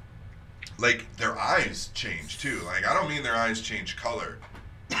 Like their eyes change too. Like, I don't mean their eyes change color,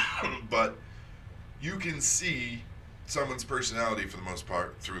 but you can see someone's personality for the most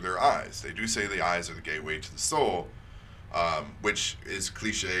part through their eyes. They do say the eyes are the gateway to the soul, which is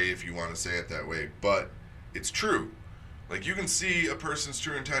cliche if you want to say it that way, but it's true. Like, you can see a person's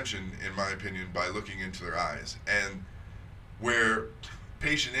true intention, in my opinion, by looking into their eyes. And where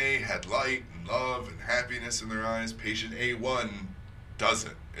patient A had light and love and happiness in their eyes. Patient A1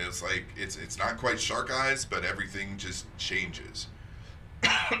 doesn't. It's like it's not quite shark eyes, but everything just changes.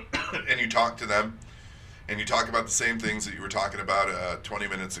 And you talk to them, and you talk about the same things that you were talking about 20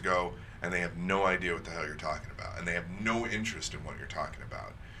 minutes ago, and they have no idea what the hell you're talking about, and they have no interest in what you're talking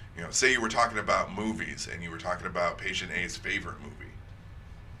about. You know, say you were talking about movies, and you were talking about patient A's favorite movie.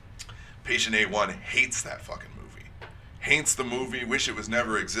 Patient A1 hates that fucking movie. Hates the movie, wish it was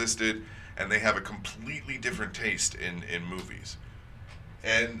never existed, and they have a completely different taste in movies.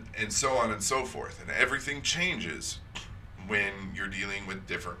 And so on and so forth. And everything changes when you're dealing with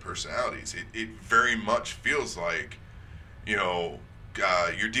different personalities. It very much feels like, you know,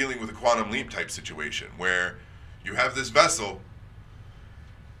 you're dealing with a quantum leap type situation where you have this vessel,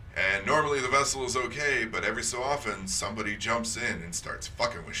 and normally the vessel is okay, but every so often somebody jumps in and starts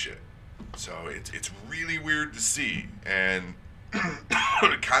fucking with shit. So it's really weird to see, and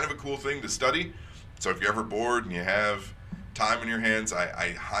kind of a cool thing to study. So if you're ever bored and you have time in your hands,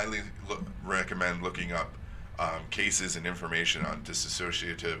 I highly recommend looking up cases and information on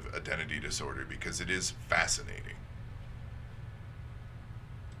dissociative identity disorder, because it is fascinating.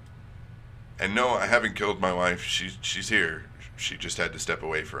 And no, I haven't killed my wife. She's here. She just had to step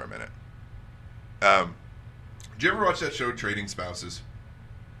away for a minute. Did you ever watch that show, Trading Spouses?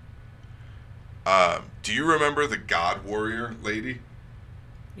 Do you remember the God Warrior lady?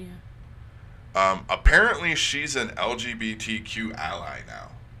 Yeah. Apparently she's an LGBTQ ally now.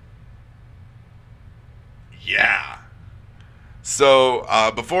 Yeah. So,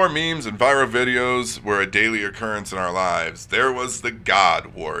 before memes and viral videos were a daily occurrence in our lives, there was the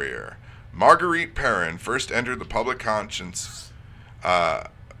God Warrior. Marguerite Perrin first entered the public conscience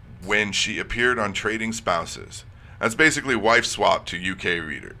when she appeared on Trading Spouses. That's basically wife swap to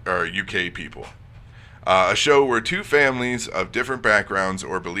UK people. A show where two families of different backgrounds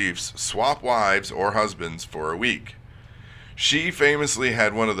or beliefs swap wives or husbands for a week. She famously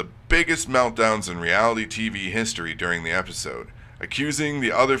had one of the biggest meltdowns in reality TV history during the episode, accusing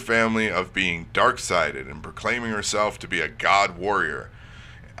the other family of being dark-sided and proclaiming herself to be a God warrior,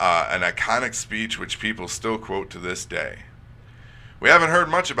 an iconic speech which people still quote to this day. We haven't heard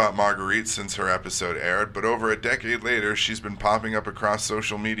much about Marguerite since her episode aired, but over a decade later, she's been popping up across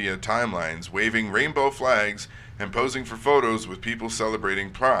social media timelines, waving rainbow flags and posing for photos with people celebrating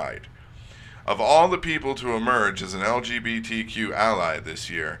Pride. Of all the people to emerge as an LGBTQ ally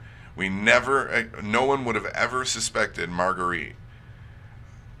this year, no one would have ever suspected Marguerite.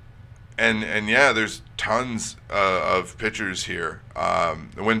 And yeah, there's tons of pictures here.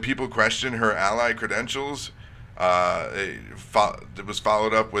 When people question her ally credentials, it was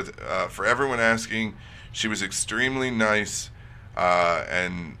followed up with, for everyone asking, she was extremely nice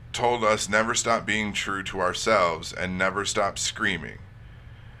and told us never stop being true to ourselves and never stop screaming.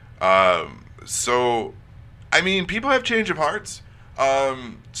 So, I mean, people have change of hearts.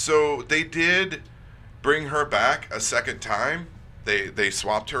 So they did bring her back a second time. They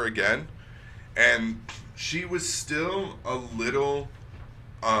swapped her again. And she was still a little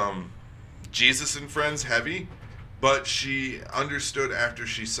Jesus and Friends heavy. But she understood after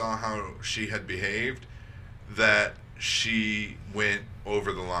she saw how she had behaved that she went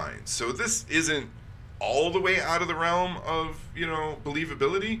over the line. So this isn't all the way out of the realm of,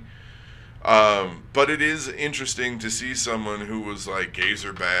 believability. But it is interesting to see someone who was like, gays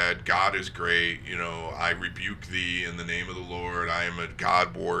are bad, God is great, I rebuke thee in the name of the Lord, I am a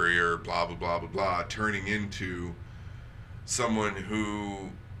God warrior, blah, blah, blah, blah, blah, turning into someone who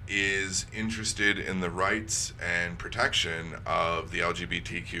is interested in the rights and protection of the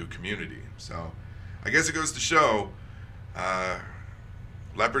LGBTQ community. So I guess it goes to show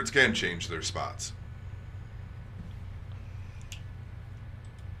leopards can change their spots.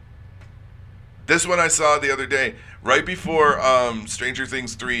 This one I saw the other day, right before Stranger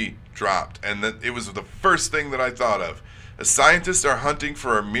Things 3 dropped, and it was the first thing that I thought of. Scientists are hunting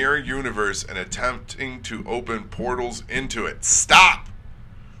for a mirror universe and attempting to open portals into it. Stop!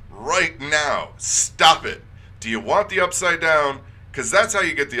 Right now. Stop it. Do you want the Upside Down? Because that's how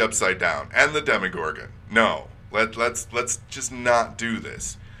you get the Upside Down and the Demogorgon. No. Let's just not do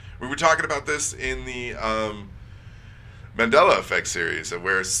this. We were talking about this in the Mandela Effect series,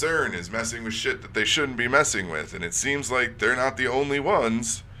 where CERN is messing with shit that they shouldn't be messing with, and it seems like they're not the only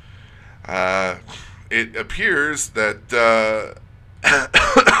ones. It appears that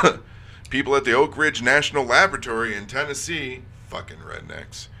people at the Oak Ridge National Laboratory in Tennessee, fucking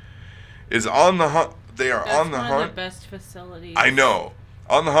rednecks, is on the hunt. They are on the hunt. That's one of the best facilities. I know.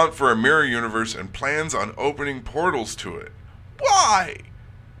 On the hunt for a mirror universe and plans on opening portals to it. Why?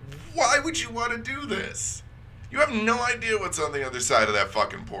 Why would you want to do this? You have no idea what's on the other side of that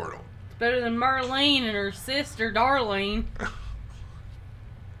fucking portal. It's better than Marlene and her sister, Darlene.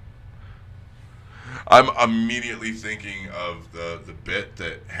 I'm immediately thinking of the bit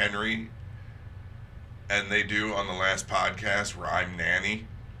that Henry and they do on the last podcast where I'm Nanny.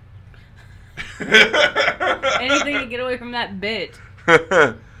 Anything to get away from that bit.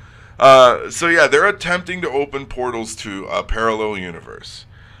 So yeah, they're attempting to open portals to a parallel universe.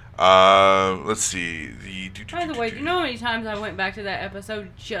 Let's see. By the way, do you know how many times I went back to that episode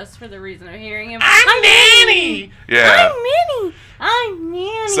just for the reason of hearing him? I'm Nanny! Yeah. I'm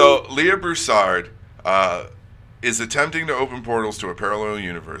Nanny! So, Leah Broussard is attempting to open portals to a parallel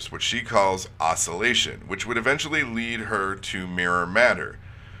universe, which she calls oscillation, which would eventually lead her to mirror matter.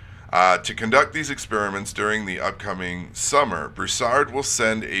 To conduct these experiments during the upcoming summer, Broussard will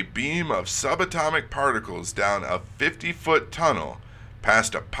send a beam of subatomic particles down a 50-foot tunnel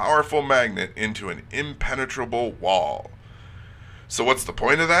past a powerful magnet into an impenetrable wall. So what's the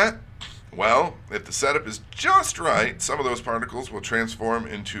point of that? Well, if the setup is just right, some of those particles will transform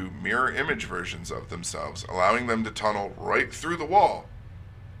into mirror image versions of themselves, allowing them to tunnel right through the wall.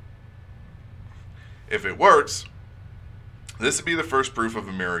 If it works, this would be the first proof of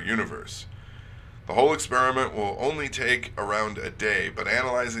a mirror universe. The whole experiment will only take around a day, but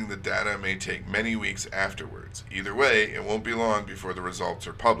analyzing the data may take many weeks afterwards. Either way, it won't be long before the results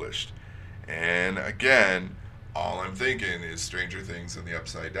are published. And again, all I'm thinking is Stranger Things and the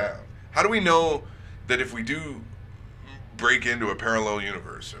Upside Down. How do we know that if we do break into a parallel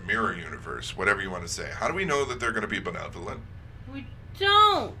universe, a mirror universe, whatever you want to say, how do we know that they're going to be benevolent? We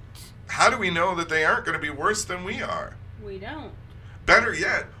don't. How do we know that they aren't going to be worse than we are? We don't. Better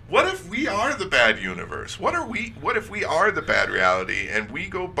yet, what if we are the bad universe? What if we are the bad reality and we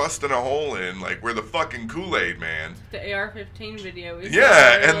go busting a hole in like we're the fucking Kool-Aid man? The AR-15 video.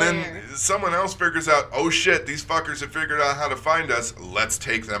 Yeah, and then someone else figures out, oh shit, these fuckers have figured out how to find us. Let's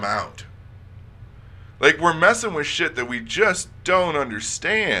take them out. Like, we're messing with shit that we just don't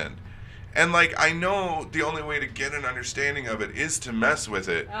understand. And, like, I know the only way to get an understanding of it is to mess with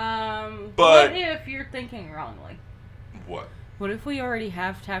it. But what if you're thinking wrongly? What? What if we already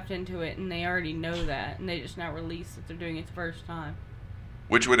have tapped into it and they already know that and they just now release that they're doing it the first time?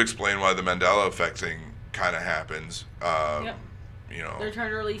 Which would explain why the Mandela effect thing kind of happens. Yep. You know. They're trying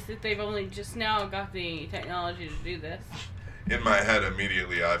to release it. They've only just now got the technology to do this. In my head,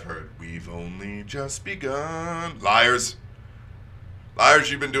 immediately I've heard, we've only just begun. Liars. Liars,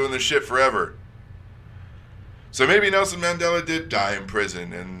 you've been doing this shit forever. So maybe Nelson Mandela did die in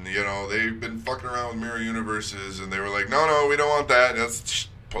prison, and, you know, they've been fucking around with mirror universes, and they were like, no, we don't want that. Let's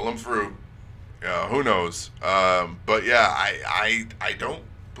pull them through. Yeah, who knows? But yeah, I don't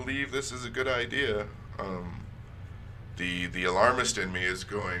believe this is a good idea. The alarmist in me is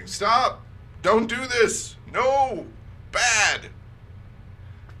going, stop! Don't do this! No! Bad!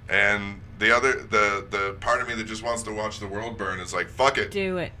 And the part of me that just wants to watch the world burn is like, fuck it.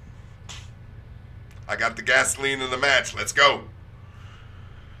 Do it. I got the gasoline and the match. Let's go.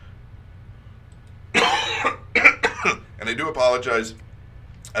 And I do apologize.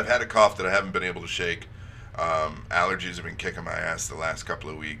 I've had a cough that I haven't been able to shake. Allergies have been kicking my ass the last couple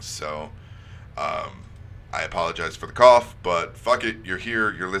of weeks. So I apologize for the cough. But fuck it. You're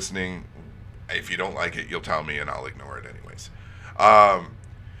here. You're listening. If you don't like it, you'll tell me and I'll ignore it anyways.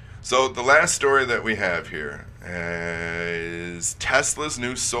 So the last story that we have here is Tesla's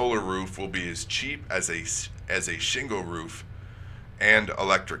new solar roof will be as cheap as a shingle roof and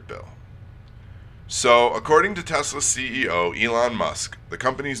electric bill. So, according to Tesla's CEO, Elon Musk, the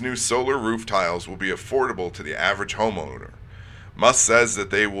company's new solar roof tiles will be affordable to the average homeowner. Musk says that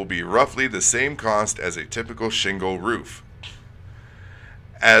they will be roughly the same cost as a typical shingle roof.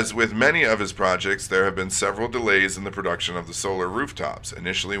 As with many of his projects, there have been several delays in the production of the solar rooftops.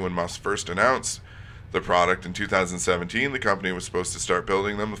 Initially, when Musk first announced the product in 2017, the company was supposed to start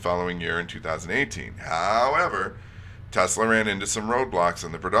building them the following year in 2018. However, Tesla ran into some roadblocks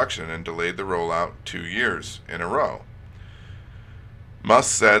in the production and delayed the rollout 2 years in a row.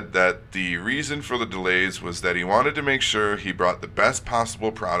 Musk said that the reason for the delays was that he wanted to make sure he brought the best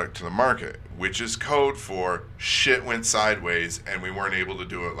possible product to the market, which is code for shit went sideways and we weren't able to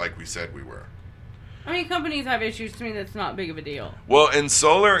do it like we said we were. I mean, companies have issues. To me, that's not big of a deal. Well, and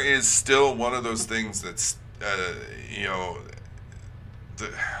solar is still one of those things that's,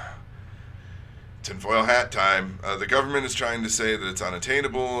 tinfoil hat time. The government is trying to say that it's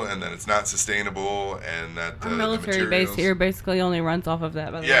unattainable and that it's not sustainable and that our military base here basically only runs off of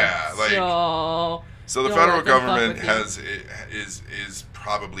that. By the way. So the federal government is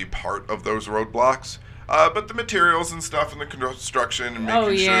probably part of those roadblocks. But the materials and stuff and the construction and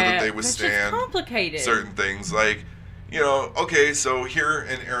making sure that they withstand certain things. Like, okay, so here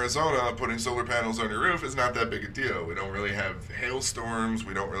in Arizona, putting solar panels on your roof is not that big a deal. We don't really have hailstorms.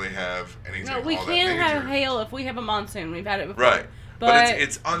 We don't really have anything No, we can have hail if we have a monsoon. We've had it before. Right. But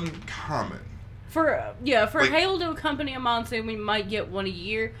it's uncommon. For hail to accompany a monsoon, we might get one a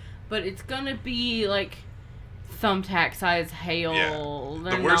year, but it's going to be like thumbtack size hail. Yeah.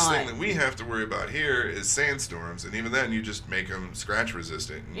 The worst thing that we have to worry about here is sandstorms, and even then you just make them scratch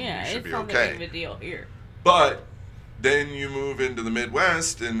resistant and you should be okay. Yeah, it's not that big of a deal here. But then you move into the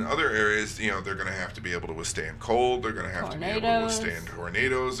Midwest and other areas, they're going to have to be able to withstand cold. They're going to have to be able to withstand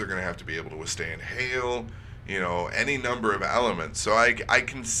tornadoes. They're going to have to be able to withstand hail, any number of elements. So I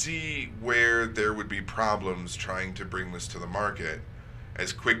can see where there would be problems trying to bring this to the market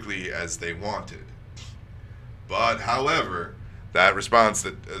as quickly as they wanted. But, however, that response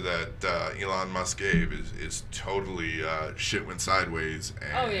that Elon Musk gave is totally shit went sideways.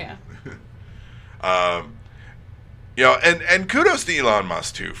 And, and kudos to Elon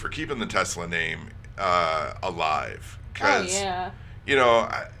Musk, too, for keeping the Tesla name alive. Because,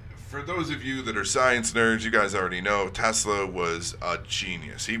 for those of you that are science nerds, you guys already know Tesla was a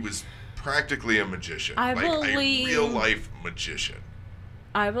genius. He was practically a magician. A real-life magician.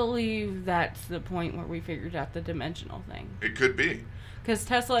 I believe that's the point where we figured out the dimensional thing. It could be. Because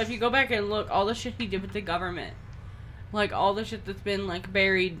Tesla, if you go back and look, all the shit he did with the government, like all the shit that's been like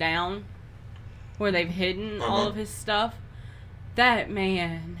buried down, where they've hidden all of his stuff, that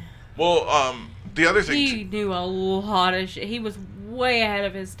man. Well, the other thing... He knew a lot of shit. He was way ahead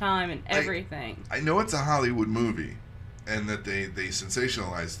of his time and everything. I know it's a Hollywood movie, and that they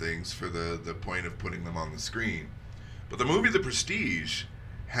sensationalize things for the point of putting them on the screen. But the movie The Prestige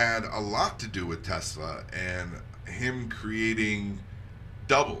had a lot to do with Tesla and him creating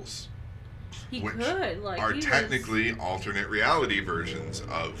doubles. Which are technically alternate reality versions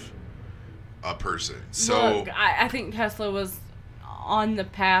of a person. So look, I think Tesla was on the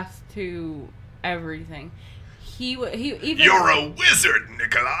path to everything. He even You're a wizard,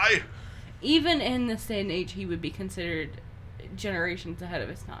 Nikolai. Even in this day and age, he would be considered generations ahead of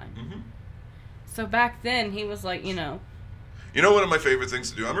his time. Mm-hmm. So back then, he was like, one of my favorite things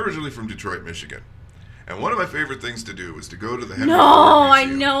to do? I'm originally from Detroit, Michigan. And one of my favorite things to do was to go to the Henry Ford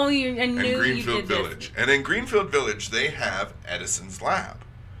Museum I knew Greenfield Village. And in Greenfield Village, they have Edison's lab.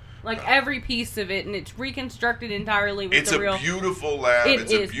 Like every piece of it, and it's reconstructed entirely with the real... It's a beautiful lab.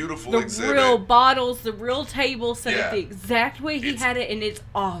 It's a beautiful exhibit. The real bottles, the real table set up the exact way he had it, and it's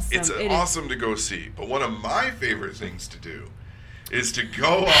awesome. It's awesome to go see. But one of my favorite things to do is to go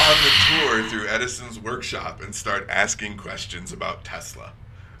on the tour through Edison's workshop and start asking questions about Tesla.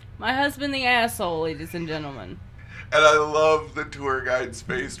 My husband the asshole, ladies and gentlemen. And I love the tour guide's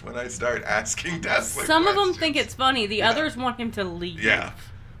face when I start asking Tesla Some questions. of them think it's funny. The others want him to leave. Yeah.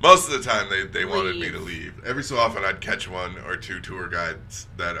 Most of the time, they wanted me to leave. Every so often, I'd catch one or two tour guides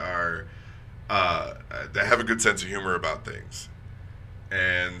that are that have a good sense of humor about things.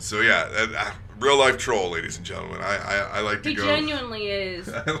 And so, real life troll, ladies and gentlemen. I like to go. He genuinely is.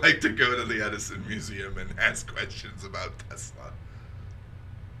 I like to go to the Edison Museum and ask questions about Tesla.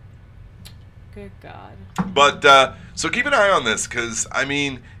 Good God. But so keep an eye on this, because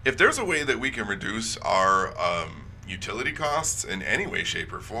if there's a way that we can reduce our utility costs in any way,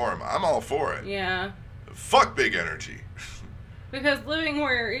 shape, or form, I'm all for it. Yeah. Fuck big energy. Because living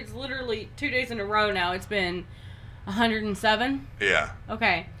where it's literally 2 days in a row now, it's been 107. Yeah.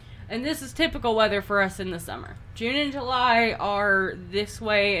 Okay. And this is typical weather for us in the summer. June and July are this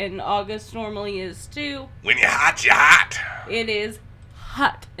way, and August normally is too. When you're hot, you're hot. It is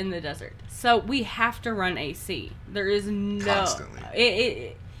hot in the desert. So we have to run AC. There is no...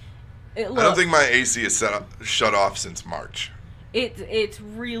 Constantly. Look, I don't think my AC is shut off since March. It's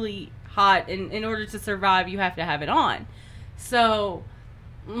really hot, and in order to survive, you have to have it on. So,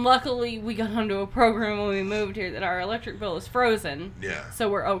 luckily, we got onto a program when we moved here that our electric bill is frozen. Yeah. So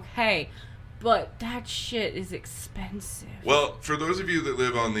we're okay. But that shit is expensive. Well, for those of you that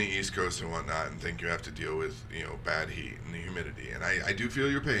live on the East Coast and whatnot and think you have to deal with, bad heat and the humidity, and I do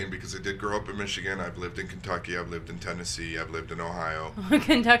feel your pain because I did grow up in Michigan. I've lived in Kentucky. I've lived in Tennessee. I've lived in Ohio.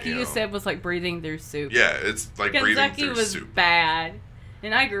 Kentucky, you said, was like breathing through soup. Yeah, it's like breathing through soup. Kentucky was bad,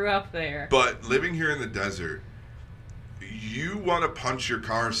 and I grew up there. But living here in the desert, you want to punch your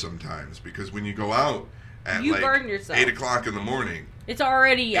car sometimes because when you go out at burn yourself. 8 o'clock in the morning. It's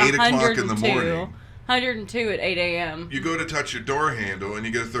already 8 o'clock in the morning. 102 at 8 a.m. You go to touch your door handle and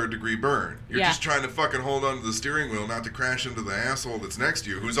you get a 3rd-degree burn. You're just trying to fucking hold onto the steering wheel not to crash into the asshole that's next to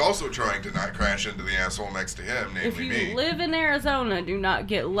you, who's also trying to not crash into the asshole next to him, namely me. If you live in Arizona, do not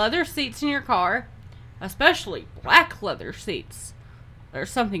get leather seats in your car. especially black leather seats. There's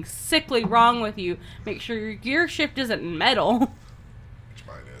something sickly wrong with you. Make sure your gear shift isn't metal. Which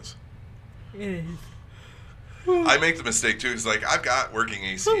mine is. It is. I make the mistake too. It's like I've got working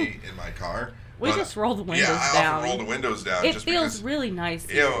AC in my car. We just roll the windows down. I often roll the windows down. It just feels because, really nice.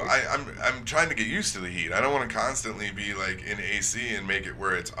 You know, I'm trying to get used to the heat. I don't want to constantly be like in AC and make it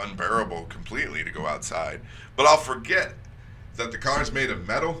where it's unbearable completely to go outside. But I'll forget that the car's made of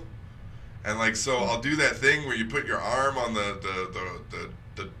metal, and like so I'll do that thing where you put your arm on the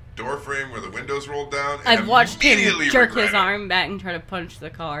door frame where the windows roll down. And I've watched him jerk his it. arm back and try to punch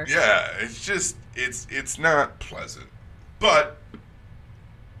the car. Yeah, it's just it's not pleasant, but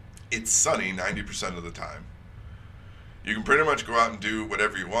it's sunny 90% of the time. You can pretty much go out and do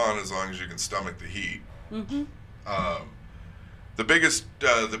whatever you want as long as you can stomach the heat. Mm-hmm. The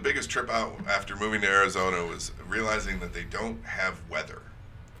biggest trip out after moving to Arizona was realizing that they don't have weather.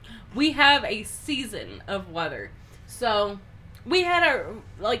 We have a season of weather. So, we had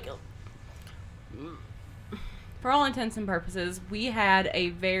for all intents and purposes, we had a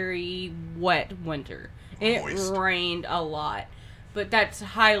very wet winter. It Moist. rained a lot. But that's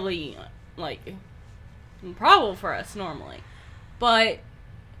highly, improbable for us normally. But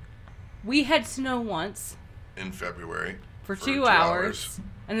we had snow once. In February. For 2 hours.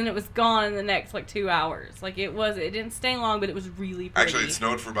 And then it was gone in the next, 2 hours. It didn't stay long, but it was really pretty. Actually, it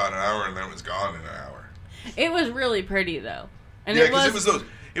snowed for about an hour, and then it was gone in an hour. It was really pretty, though. And yeah, because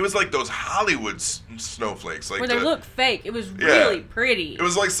it was like those Hollywood snowflakes. Where they look fake. It was really pretty. It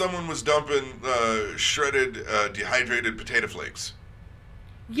was like someone was dumping shredded, dehydrated potato flakes.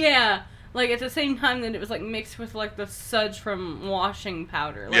 Yeah. At the same time that it was, mixed with, the suds from washing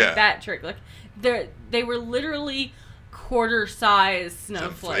powder. That trick. They were literally quarter-size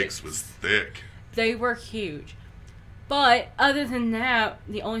snowflakes. Flakes was thick. They were huge. But other than that,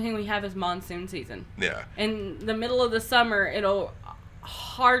 the only thing we have is monsoon season. Yeah. In the middle of the summer, it'll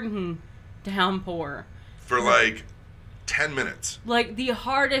harden downpour. For 10 minutes. The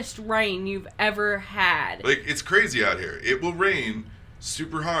hardest rain you've ever had. It's crazy out here. It will rain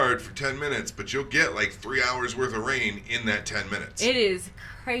super hard for 10 minutes, but you'll get 3 hours worth of rain in that 10 minutes. It is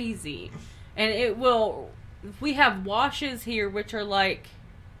crazy. And it will... We have washes here, which are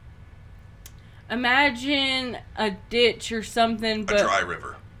imagine a ditch or something, but... A dry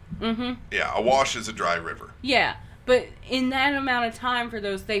river. Mm-hmm. Yeah, a wash is a dry river. Yeah, but in that amount of time for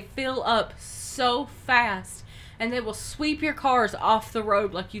those, they fill up so fast, and they will sweep your cars off the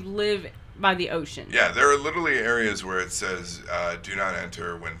road like you live by the ocean. Yeah, there are literally areas where it says, do not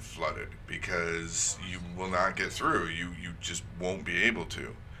enter when flooded, because you will not get through. You just won't be able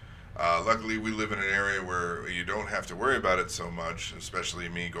to. Luckily, we live in an area where you don't have to worry about it so much, especially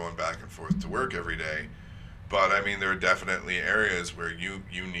me going back and forth to work every day. But, I mean, there are definitely areas where you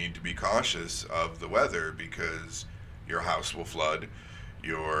need to be cautious of the weather because your house will flood,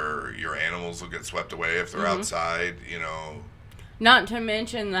 your animals will get swept away if they're outside, Not to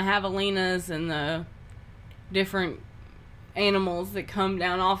mention the javelinas and the different animals that come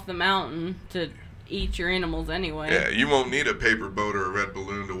down off the mountain to eat your animals anyway. Yeah, you won't need a paper boat or a red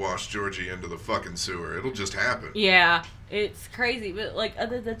balloon to wash Georgie into the fucking sewer. It'll just happen. Yeah, it's crazy. But,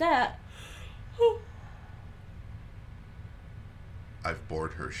 other than that... I've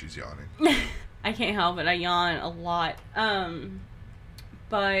bored her. She's yawning. I can't help it. I yawn a lot.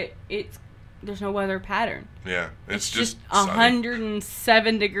 But there's no weather pattern. Yeah, it's just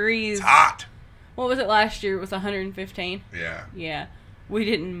 107 degrees. It's hot. What was it last year? It was 115? Yeah. Yeah. We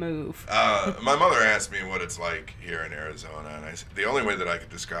didn't move. My mother asked me what it's like here in Arizona, and the only way that I could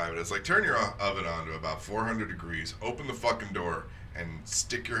describe it is turn your oven on to about 400 degrees, open the fucking door, and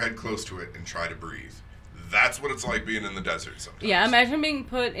stick your head close to it and try to breathe. That's what it's like being in the desert sometimes. Yeah, imagine being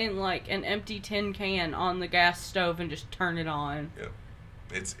put in an empty tin can on the gas stove and just turn it on. Yeah.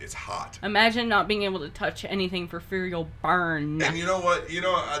 It's hot. Imagine not being able to touch anything for fear you'll burn. And you know what?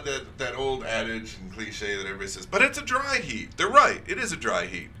 That old adage and cliche that everybody says, but it's a dry heat. They're right. It is a dry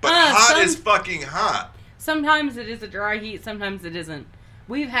heat. But hot is fucking hot. Sometimes it is a dry heat. Sometimes it isn't.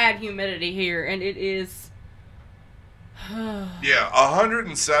 We've had humidity here, and it is... Yeah,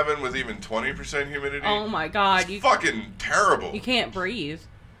 107 with even 20% humidity. Oh my God. It's fucking terrible. You can't breathe.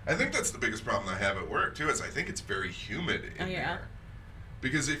 I think that's the biggest problem I have at work, too, is I think it's very humid in there.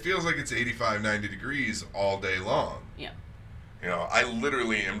 Because it feels like it's 85, 90 degrees all day long. Yeah. I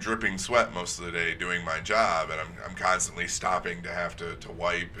literally am dripping sweat most of the day doing my job, and I'm constantly stopping to have to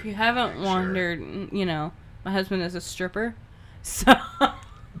wipe. If you haven't wondered, my husband is a stripper, so...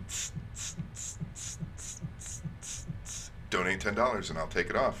 Donate $10 and I'll take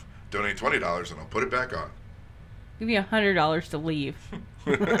it off. Donate $20 and I'll put it back on. Give you $100 to leave.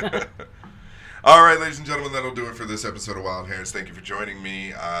 All right, ladies and gentlemen, that'll do it for this episode of Wild Hares. Thank you for joining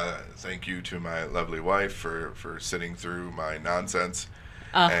me. Thank you to my lovely wife for sitting through my nonsense.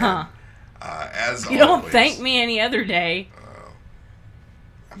 Uh-huh. And, as you always, don't thank me any other day.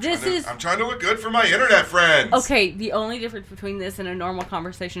 I'm trying to look good for my internet friends. Okay, the only difference between this and a normal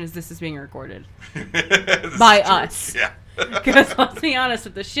conversation is this is being recorded. By us. Yeah. Because let's be honest,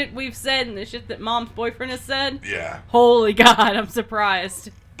 with the shit we've said and the shit that Mom's boyfriend has said, yeah. Holy God, I'm surprised.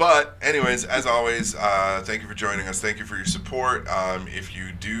 But, anyways, as always, thank you for joining us. Thank you for your support. If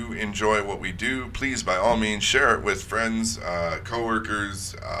you do enjoy what we do, please, by all means, share it with friends,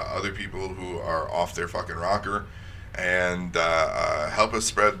 coworkers, other people who are off their fucking rocker, and help us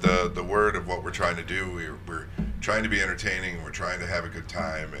spread the word of what we're trying to do. We're trying to be entertaining. We're trying to have a good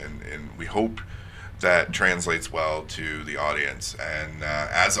time, and we hope that translates well to the audience. And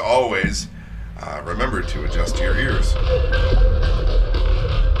as always, remember to adjust your ears.